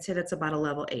right, I'd say that's about a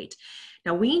level 8.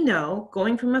 Now we know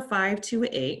going from a 5 to an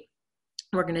 8,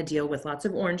 we're going to deal with lots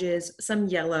of oranges, some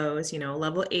yellows. You know,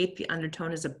 level 8, the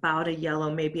undertone is about a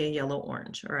yellow, maybe a yellow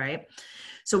orange. All right,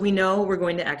 so we know we're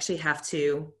going to actually have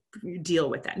to deal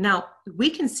with that. Now we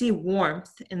can see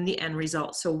warmth in the end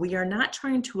result, so we are not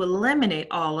trying to eliminate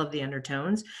all of the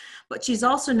undertones, but she's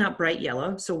also not bright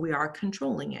yellow, so we are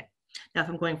controlling it. Now, if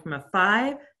I'm going from a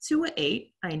 5 to an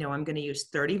 8, I know I'm going to use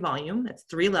 30 volume. That's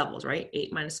 3 levels, right?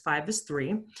 8 minus 5 is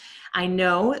 3. I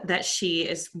know that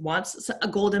she wants a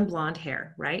golden blonde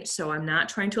hair, right? So I'm not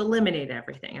trying to eliminate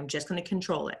everything. I'm just going to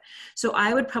control it. So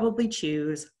I would probably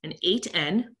choose an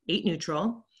 8N, 8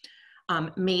 neutral,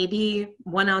 maybe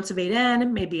 1 ounce of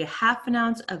 8N, maybe a half an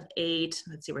ounce of 8,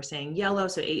 let's see, we're saying yellow,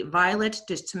 so 8 violet,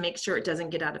 just to make sure it doesn't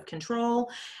get out of control.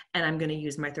 And I'm going to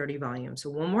use my 30 volume. So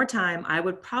one more time, I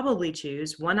would probably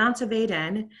choose 1 ounce of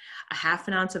 8N, a half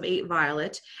an ounce of 8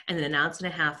 violet, and then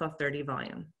 1.5 ounces of 30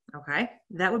 volume. Okay,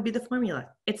 that would be the formula.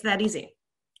 It's that easy.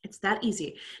 It's that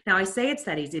easy. Now I say it's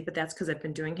that easy, but that's because I've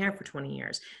been doing hair for 20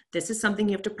 years. This is something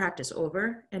you have to practice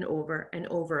over and over and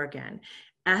over again.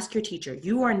 Ask your teacher.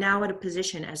 You are now at a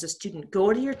position as a student.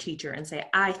 Go to your teacher and say,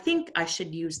 I think I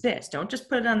should use this. Don't just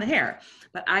put it on the hair,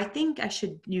 but I think I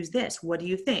should use this. What do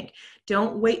you think?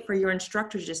 Don't wait for your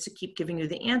instructor just to keep giving you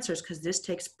the answers, because this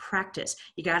takes practice.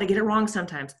 You got to get it wrong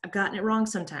sometimes. I've gotten it wrong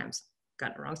sometimes.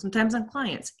 Gotten it wrong sometimes on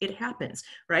clients. It happens,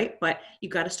 right? But you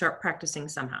got to start practicing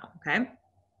somehow, okay?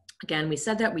 Again, we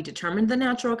said that we determined the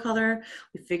natural color.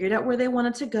 We figured out where they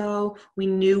wanted to go. We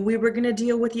knew we were going to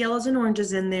deal with yellows and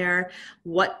oranges in there.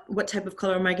 What type of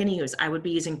color am I going to use? I would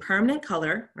be using permanent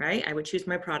color, right? I would choose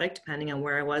my product depending on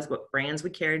where I was, what brands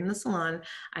we carried in the salon.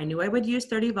 I knew I would use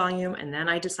 30 volume, and then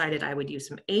I decided I would use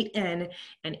some 8N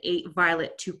and 8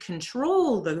 violet to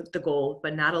control the gold,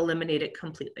 but not eliminate it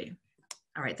completely.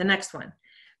 All right, the next one,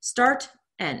 start,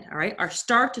 end. All right, our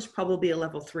start is probably a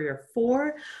level 3 or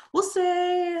 4. We'll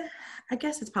say, I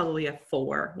guess it's probably a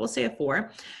 4. We'll say a 4.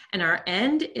 And our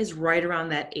end is right around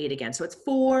that 8 again. So it's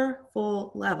 4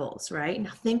 full levels, right?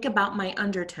 Now think about my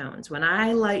undertones. When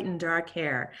I lighten dark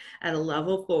hair at a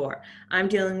level 4, I'm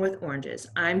dealing with oranges,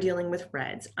 I'm dealing with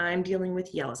reds, I'm dealing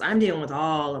with yellows, I'm dealing with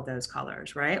all of those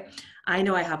colors, right? I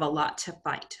know I have a lot to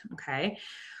fight, okay?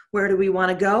 Where do we want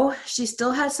to go? She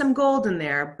still has some gold in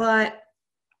there, but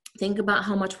think about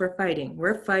how much we're fighting.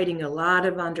 We're fighting a lot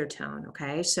of undertone,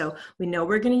 okay? So we know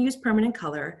we're going to use permanent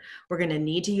color. We're going to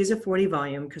need to use a 40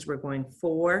 volume because we're going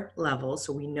 4 levels.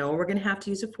 So we know we're going to have to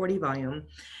use a 40 volume.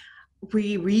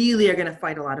 We really are going to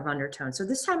fight a lot of undertone. So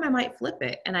this time I might flip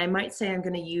it, and I might say I'm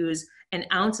going to use 1.5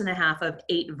 ounces of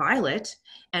 8 violet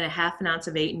and 1/2 ounce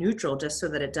of 8 neutral, just so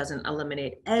that it doesn't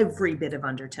eliminate every bit of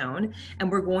undertone.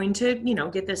 And we're going to, you know,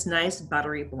 get this nice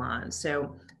buttery blonde.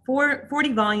 So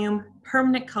 40 volume,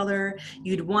 permanent color.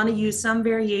 You'd want to use some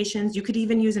variations. You could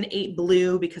even use an 8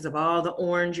 blue because of all the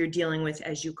orange you're dealing with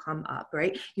as you come up,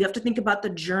 right? You have to think about the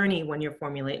journey when you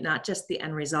formulate, not just the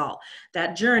end result.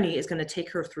 That journey is going to take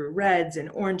her through reds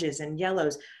and oranges and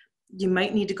yellows. You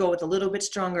might need to go with a little bit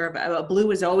stronger. A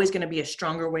blue is always going to be a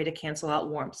stronger way to cancel out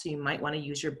warmth. So you might want to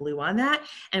use your blue on that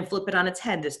and flip it on its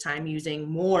head this time, using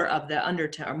more of the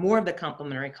undertone or more of the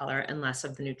complementary color and less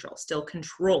of the neutral, still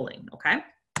controlling, okay?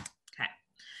 Okay.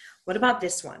 What about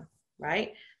this one,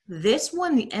 right? This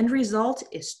one, the end result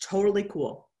is totally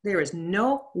cool. There is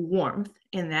no warmth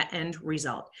in that end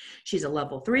result. She's a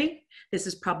level 3. This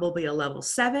is probably a level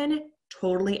 7.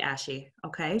 Totally ashy,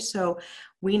 okay? So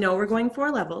we know we're going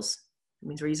 4 levels. It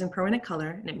means we're using permanent color,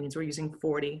 and it means we're using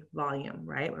 40 volume,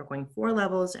 right? We're going 4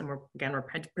 levels, and we're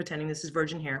pretending this is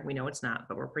virgin hair. We know it's not,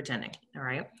 but we're pretending, all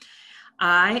right?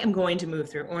 I am going to move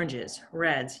through oranges,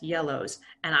 reds, yellows,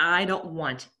 and I don't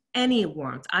want any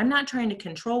warmth. I'm not trying to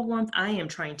control warmth. I am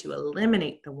trying to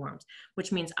eliminate the warmth,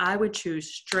 which means I would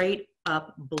choose straight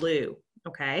up blue,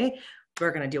 okay?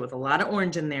 We're going to deal with a lot of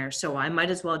orange in there, so I might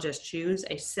as well just choose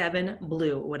a 7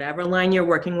 blue. Whatever line you're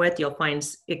working with, you'll find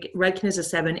Redken is a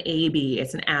 7AB.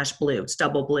 It's an ash blue. It's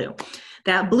double blue.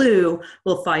 That blue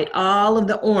will fight all of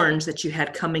the orange that you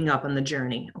had coming up on the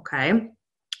journey, okay?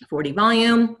 40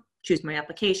 volume, choose my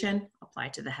application, apply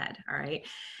to the head, all right?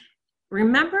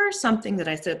 Remember something that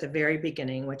I said at the very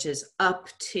beginning, which is up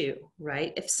to,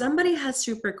 right? If somebody has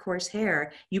super coarse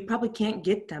hair, you probably can't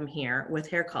get them here with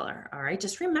hair color, all right?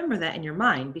 Just remember that in your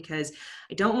mind, because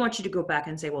I don't want you to go back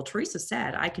and say, well, Teresa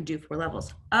said I can do 4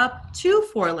 levels. Up to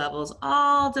 4 levels,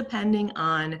 all depending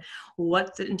on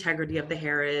what the integrity of the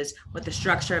hair is, what the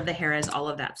structure of the hair is, all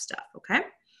of that stuff, okay?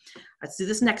 Let's do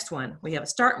this next one. We have a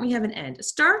start and we have an end. A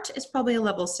start is probably a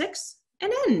level 6.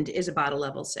 An end is about a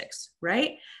level 6,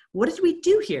 right? What did we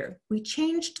do here? We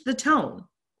changed the tone.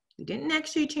 We didn't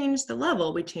actually change the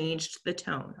level, we changed the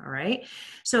tone, all right?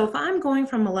 So if I'm going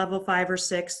from a level 5 or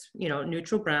 6, you know,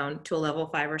 neutral brown to a level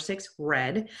 5 or 6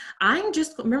 red, I'm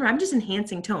just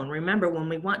enhancing tone. Remember, when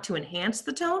we want to enhance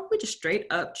the tone, we just straight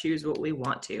up choose what we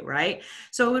want to, right?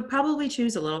 So I would probably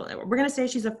choose a little, we're gonna say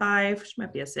she's a 5, she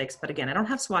might be a 6, but again, I don't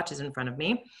have swatches in front of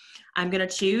me. I'm going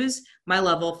to choose my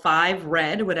level 5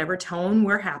 red, whatever tone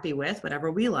we're happy with,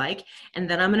 whatever we like, and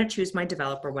then I'm going to choose my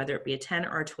developer, whether it be a 10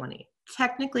 or a 20.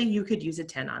 Technically, you could use a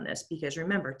 10 on this because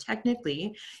remember,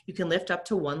 technically, you can lift up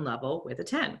to 1 level with a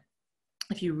 10.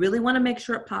 If you really want to make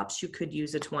sure it pops, you could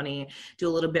use a 20, do a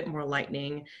little bit more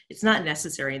lightening. It's not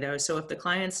necessary though. So if the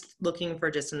client's looking for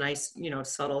just a nice, you know,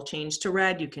 subtle change to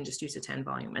red, you can just use a 10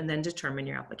 volume and then determine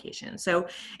your application. So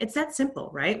it's that simple,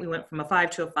 right? We went from a 5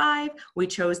 to a 5. We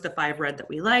chose the 5 red that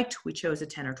we liked. We chose a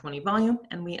 10 or 20 volume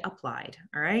and we applied.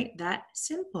 All right. That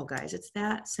simple, guys. It's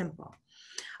that simple.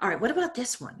 All right, what about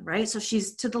this one, right? So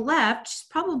she's to the left, she's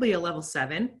probably a level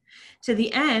 7. To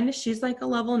the end, she's like a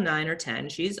level 9 or 10.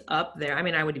 She's up there. I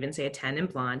mean, I would even say a 10 in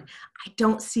blonde. I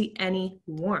don't see any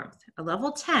warmth. A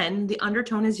level 10, the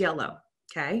undertone is yellow.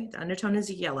 Okay, the undertone is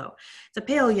a yellow. It's a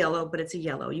pale yellow, but it's a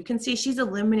yellow. You can see she's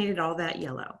eliminated all that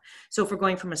yellow. So if we're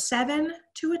going from a 7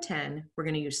 to a 10, we're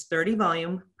going to use 30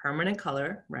 volume, permanent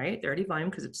color, right? 30 volume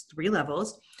because it's 3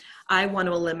 levels. I want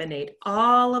to eliminate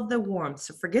all of the warmth.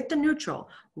 So forget the neutral.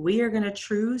 We are going to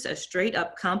choose a straight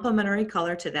up complementary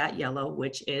color to that yellow,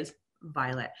 which is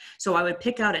violet. So I would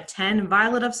pick out a 10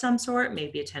 violet of some sort,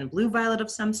 maybe a 10 blue violet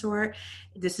of some sort.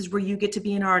 This is where you get to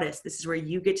be an artist. This is where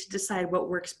you get to decide what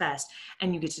works best,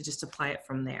 and you get to just apply it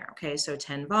from there. Okay, so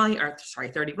 10 volume, or sorry,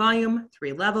 30 volume,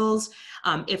 3 levels.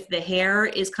 If the hair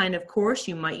is kind of coarse,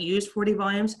 you might use 40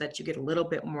 volume so that you get a little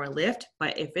bit more lift.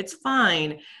 But if it's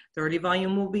fine, 30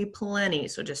 volume will be plenty.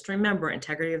 So just remember,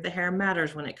 integrity of the hair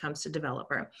matters when it comes to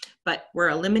developer. But we're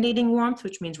eliminating warmth,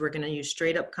 which means we're going to use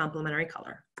straight up complementary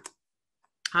color.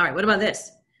 All right, what about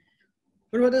this?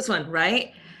 What about this one,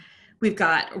 right? We've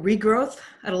got regrowth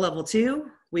at a level 2.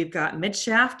 We've got mid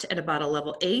shaft at about a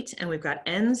level 8, and we've got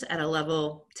ends at a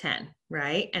level 10,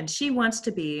 right? And she wants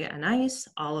to be a nice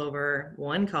all over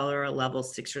one color, a level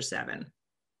 6 or 7.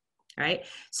 Right?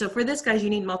 So for this, guys, you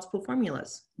need multiple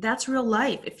formulas. That's real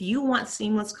life. If you want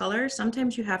seamless color,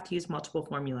 sometimes you have to use multiple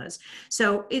formulas.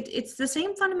 So it's the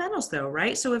same fundamentals though,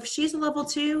 right? So if she's a level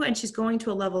 2 and she's going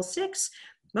to a level 6,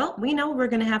 well, we know we're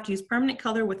going to have to use permanent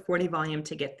color with 40 volume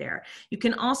to get there. You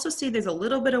can also see there's a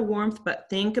little bit of warmth, but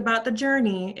think about the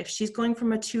journey. If she's going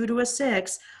from a 2 to a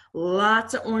 6,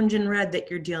 lots of orange and red that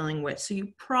you're dealing with. So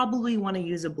you probably want to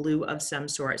use a blue of some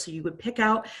sort. So you would pick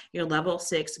out your level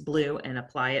 6 blue and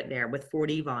apply it there with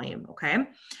 40 volume, okay?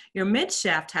 Your mid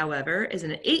shaft, however, is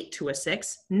an 8 to a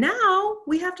 6. Now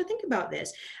we have to think about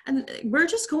this. And we're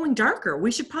just going darker.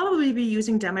 We should probably be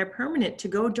using demi-permanent to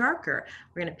go darker.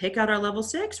 We're going to pick out our level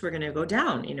 6. We're going to go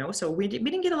down, you know? So we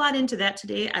didn't get a lot into that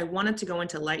today. I wanted to go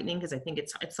into lightning because I think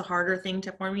it's a harder thing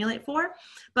to formulate for.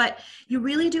 But you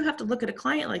really do have to look at a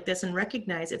client like this and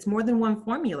recognize it's more than one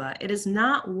formula. It is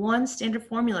not one standard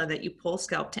formula that you pull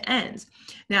scalp to ends.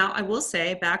 Now, I will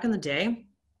say back in the day,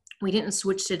 we didn't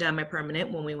switch to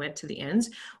demi-permanent when we went to the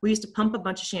ends. We used to pump a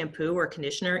bunch of shampoo or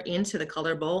conditioner into the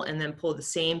color bowl and then pull the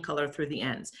same color through the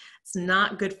ends. It's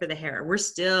not good for the hair. We're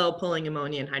still pulling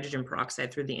ammonia and hydrogen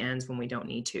peroxide through the ends when we don't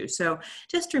need to. So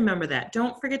just remember that.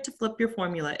 Don't forget to flip your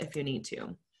formula if you need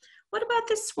to. What about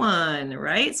this one,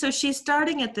 right? So she's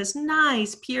starting at this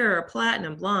nice, pure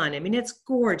platinum blonde. I mean, it's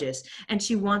gorgeous. And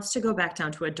she wants to go back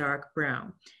down to a dark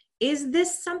brown. Is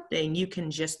this something you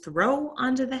can just throw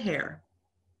onto the hair?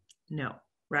 No,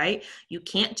 right? You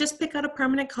can't just pick out a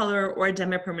permanent color or a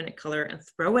demi-permanent color and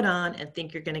throw it on and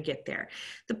think you're going to get there.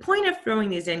 The point of throwing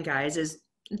these in, guys, is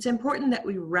it's important that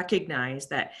we recognize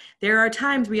that there are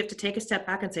times we have to take a step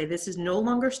back and say, this is no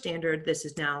longer standard, this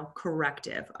is now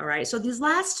corrective, all right? So these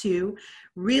last two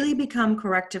really become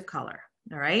corrective color,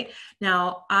 all right?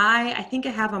 Now, I think I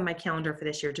have on my calendar for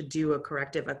this year to do a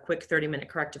quick 30-minute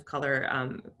corrective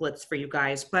color blitz for you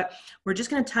guys, but we're just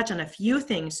gonna touch on a few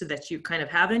things so that you kind of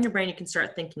have it in your brain, you can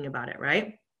start thinking about it,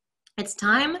 right? It's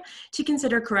time to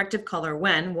consider corrective color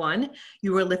when, 1,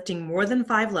 you are lifting more than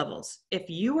 5 levels. If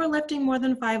you are lifting more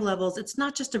than 5 levels, it's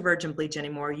not just a virgin bleach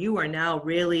anymore. You are now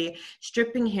really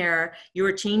stripping hair. You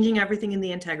are changing everything in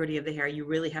the integrity of the hair. You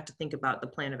really have to think about the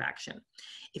plan of action.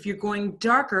 If you're going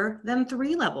darker than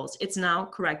 3 levels, it's now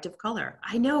corrective color.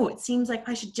 I know it seems like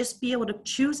I should just be able to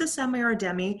choose a semi or a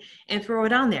demi and throw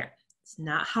it on there. It's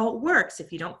not how it works.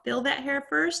 If you don't fill that hair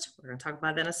first, we're going to talk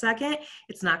about that in a second,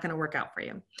 it's not going to work out for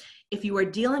you. If you are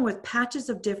dealing with patches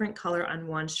of different color on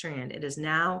one strand, it is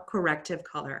now corrective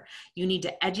color. You need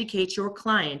to educate your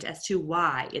client as to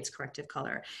why it's corrective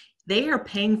color. They are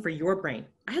paying for your brain.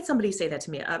 I had somebody say that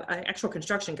to me, an actual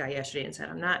construction guy yesterday, and said,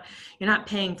 you're not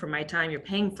paying for my time. You're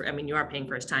paying for, you are paying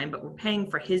for his time, but we're paying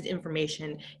for his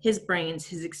information, his brains,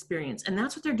 his experience. And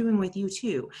that's what they're doing with you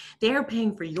too. They are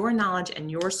paying for your knowledge and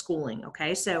your schooling.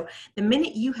 Okay. So the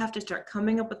minute you have to start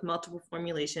coming up with multiple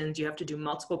formulations, you have to do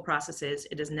multiple processes,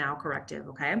 it is now corrective.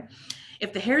 Okay.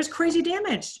 If the hair is crazy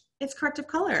damaged, it's corrective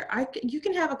color. You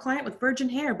can have a client with virgin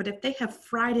hair, but if they have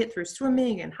fried it through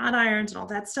swimming and hot irons and all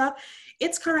that stuff,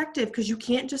 it's corrective because you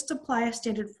can't just apply a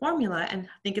standard formula and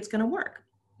think it's going to work.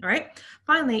 All right.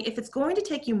 Finally, if it's going to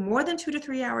take you more than 2 to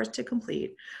 3 hours to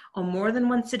complete or more than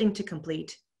one sitting to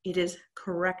complete, it is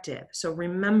corrective. So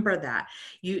remember that.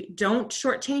 You don't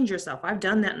shortchange yourself. I've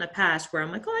done that in the past where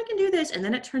I'm like, oh, I can do this. And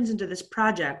then it turns into this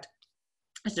project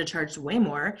I should have charged way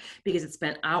more because it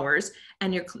spent hours,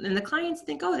 and the clients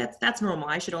think, oh, that's normal.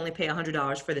 I should only pay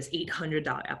 $100 for this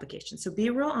 $800 application. So be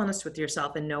real honest with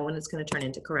yourself and know when it's going to turn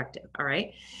into corrective. All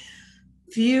right.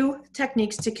 Few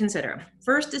techniques to consider.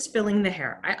 First is filling the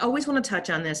hair. I always want to touch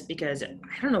on this because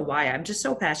I don't know why. I'm just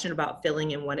so passionate about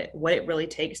filling and what it really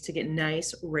takes to get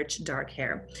nice, rich, dark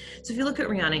hair. So if you look at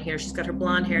Rihanna here, she's got her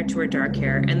blonde hair to her dark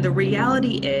hair. And the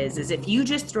reality is if you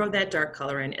just throw that dark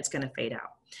color in, it's going to fade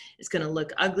out. It's going to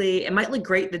look ugly. It might look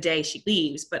great the day she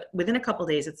leaves, but within a couple of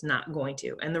days, it's not going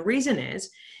to. And the reason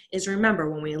is remember,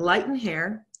 when we lighten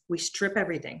hair, we strip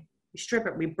everything. We strip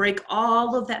it. We break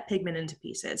all of that pigment into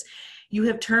pieces. You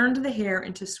have turned the hair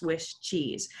into Swiss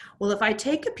cheese. Well, if I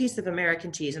take a piece of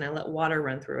American cheese and I let water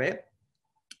run through it,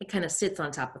 it kind of sits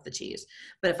on top of the cheese.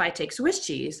 But if I take Swiss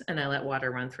cheese and I let water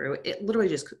run through it, it literally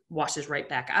just washes right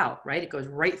back out, right? It goes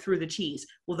right through the cheese.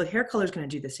 Well, the hair color is going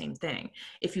to do the same thing.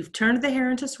 If you've turned the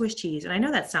hair into Swiss cheese, and I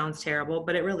know that sounds terrible,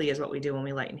 but it really is what we do when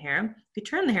we lighten hair. If you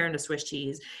turn the hair into Swiss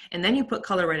cheese and then you put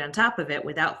color right on top of it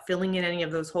without filling in any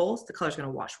of those holes, the color is going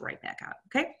to wash right back out,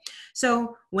 okay?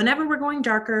 So whenever we're going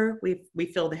darker, we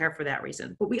fill the hair for that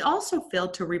reason. But we also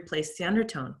filled to replace the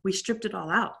undertone. We stripped it all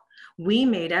out. We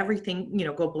made everything,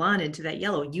 go blonde into that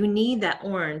yellow. You need that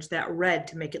orange, that red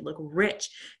to make it look rich.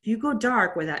 If you go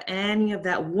dark without any of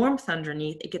that warmth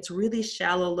underneath, it gets really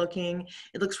shallow looking.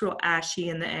 It looks real ashy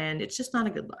in the end. It's just not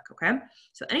a good look, okay?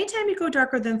 So anytime you go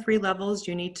darker than 3 levels,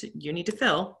 you need to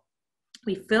fill.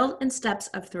 We fill in steps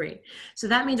of 3. So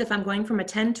that means if I'm going from a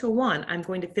 10 to a 1, I'm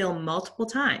going to fill multiple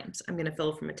times. I'm going to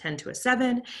fill from a 10 to a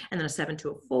 7, and then a 7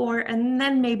 to a 4, and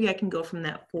then maybe I can go from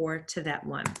that 4 to that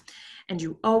 1. And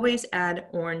you always add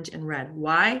orange and red.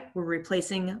 Why? We're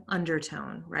replacing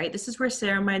undertone, right? This is where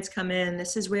ceramides come in.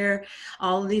 This is where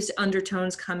all of these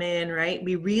undertones come in, right?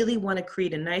 We really want to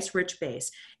create a nice rich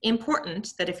base.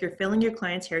 Important that if you're filling your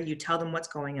client's hair, you tell them what's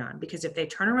going on, because if they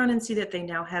turn around and see that they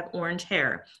now have orange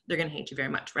hair, they're going to hate you very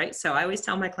much, right? So I always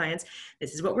tell my clients,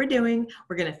 this is what we're doing.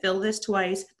 We're going to fill this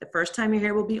twice. The first time your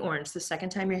hair will be orange. The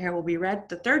second time your hair will be red.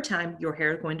 The third time your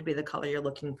hair is going to be the color you're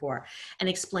looking for, and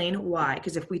explain why.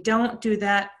 Because if we don't do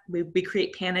that, we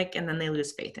create panic and then they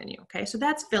lose faith in you. Okay. So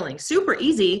that's filling. Super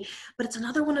easy, but it's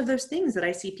another one of those things that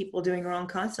I see people doing wrong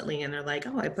constantly. And they're like,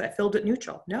 oh, I filled it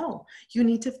neutral. No, you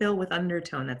need to fill with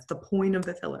undertone. That's the point of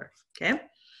the filler. Okay.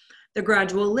 The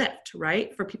gradual lift,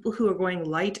 right? For people who are going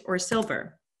light or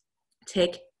silver,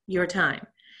 take your time.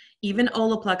 Even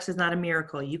Olaplex is not a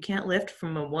miracle. You can't lift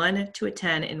from a 1 to a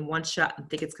 10 in one shot and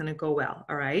think it's going to go well,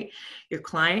 all right? Your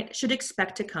client should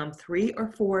expect to come 3 or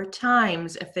 4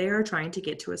 times if they are trying to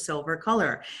get to a silver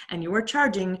color, and you are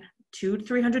charging $200 to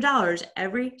 $300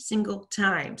 every single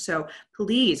time. So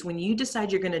please, when you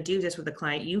decide you're going to do this with a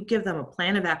client, you give them a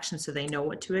plan of action so they know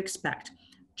what to expect.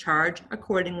 Charge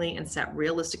accordingly and set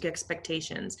realistic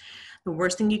expectations. The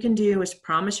worst thing you can do is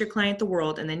promise your client the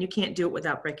world, and then you can't do it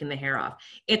without breaking the hair off.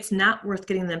 It's not worth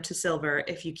getting them to silver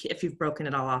if you've broken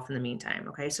it all off in the meantime.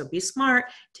 Okay, so be smart,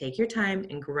 take your time,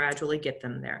 and gradually get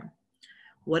them there.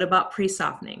 What about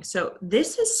pre-softening? So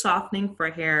this is softening for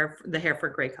the hair for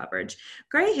gray coverage.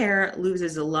 Gray hair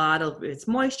loses a lot of its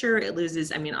moisture. It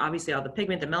loses, obviously all the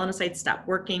pigment, the melanocytes stop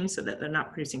working so that they're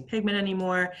not producing pigment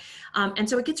anymore. And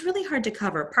so it gets really hard to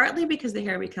cover, partly because the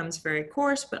hair becomes very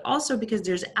coarse, but also because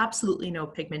there's absolutely no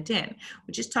pigment in.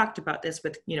 We just talked about this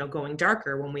with, going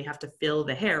darker when we have to fill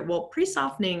the hair. Well,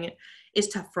 pre-softening is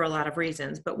tough for a lot of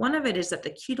reasons, but one of it is that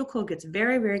the cuticle gets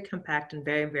very, very compact and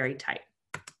very, very tight.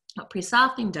 What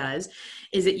pre-softening does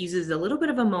is it uses a little bit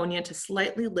of ammonia to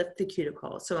slightly lift the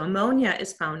cuticle. So ammonia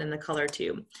is found in the color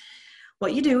tube.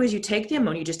 What you do is you take the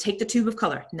ammonia, you just take the tube of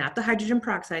color, not the hydrogen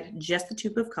peroxide, just the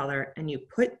tube of color, and you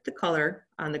put the color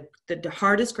on the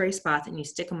hardest gray spots and you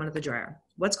stick them under the dryer.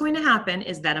 What's going to happen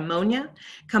is that ammonia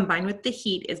combined with the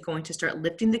heat is going to start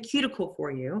lifting the cuticle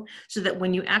for you so that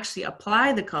when you actually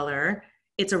apply the color,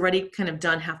 it's already kind of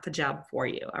done half the job for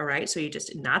you, all right? So you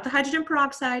just, not the hydrogen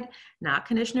peroxide, not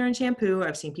conditioner and shampoo.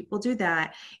 I've seen people do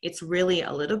that. It's really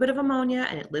a little bit of ammonia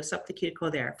and it lifts up the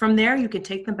cuticle there. From there, you can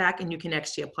take them back and you can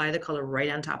actually apply the color right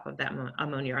on top of that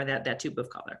ammonia or that tube of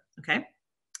color, okay?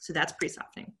 So that's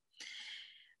pre-softening.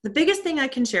 The biggest thing I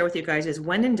can share with you guys is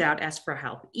when in doubt, ask for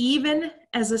help. Even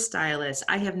as a stylist,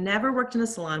 I have never worked in a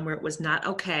salon where it was not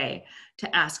okay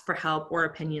to ask for help or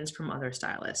opinions from other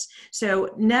stylists.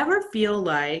 So never feel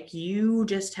like you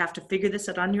just have to figure this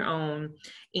out on your own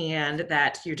and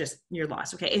that you're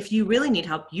lost. Okay, if you really need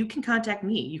help, you can contact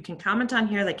me. You can comment on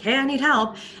here like, hey, I need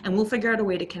help, and we'll figure out a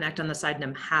way to connect on the side, and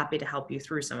I'm happy to help you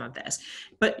through some of this.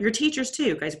 But your teachers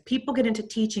too, guys, people get into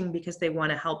teaching because they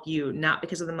want to help you, not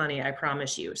because of the money, I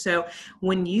promise you. So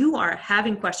when you are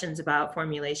having questions about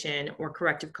formulation or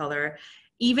corrective color,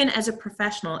 Even as a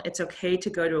professional, it's okay to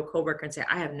go to a coworker and say,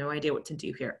 I have no idea what to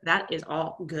do here. That is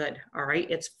all good, all right?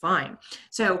 It's fine.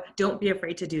 So don't be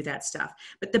afraid to do that stuff.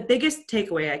 But the biggest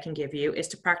takeaway I can give you is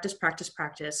to practice, practice,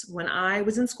 practice. When I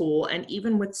was in school, and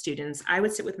even with students, I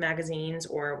would sit with magazines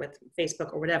or with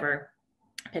Facebook or whatever,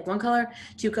 pick one color,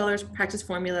 two colors, practice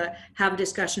formula, have a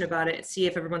discussion about it, see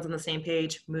if everyone's on the same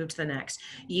page, move to the next.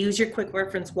 Use your quick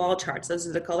reference wall charts. Those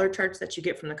are the color charts that you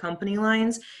get from the company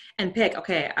lines, and pick,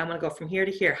 okay, I'm gonna go from here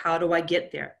to here. How do I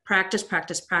get there? Practice,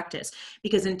 practice, practice.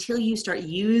 Because until you start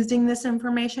using this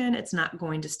information, it's not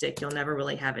going to stick. You'll never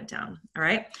really have it down, all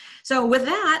right? So with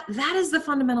that, that is the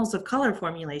fundamentals of color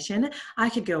formulation. I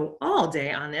could go all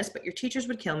day on this, but your teachers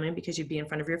would kill me because you'd be in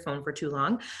front of your phone for too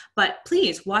long. But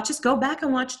please watch us, go back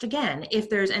and watch it again. If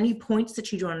there's any points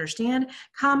that you don't understand,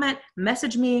 comment,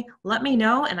 message me, let me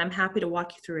know, and I'm happy to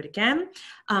walk you through it again.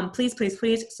 Please, please,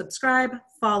 please subscribe,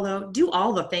 follow, do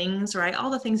all the things, right? All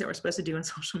the things that we're supposed to do in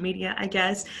social media, I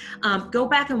guess. Go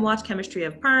back and watch Chemistry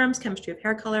of Perms, Chemistry of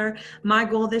Hair Color. My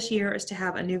goal this year is to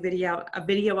have a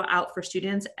video out for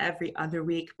students every other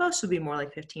week. Most will be more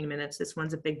like 15 minutes. This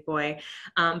one's a big boy.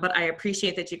 But I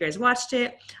appreciate that you guys watched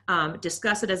it.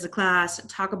 Discuss it as a class,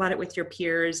 talk about it with your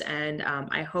peers, and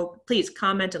I hope, please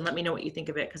comment and let me know what you think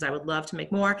of it, because I would love to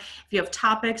make more. If you have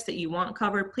topics that you want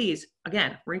covered, please,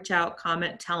 again, reach out,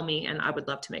 comment, tell me, and I would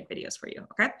love to make videos for you,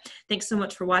 okay? Thanks so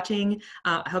much for watching.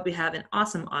 I hope you have an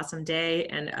awesome, awesome day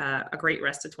and a great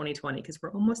rest of 2020, because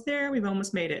we're almost there. We've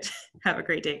almost made it. Have a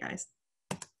great day, guys.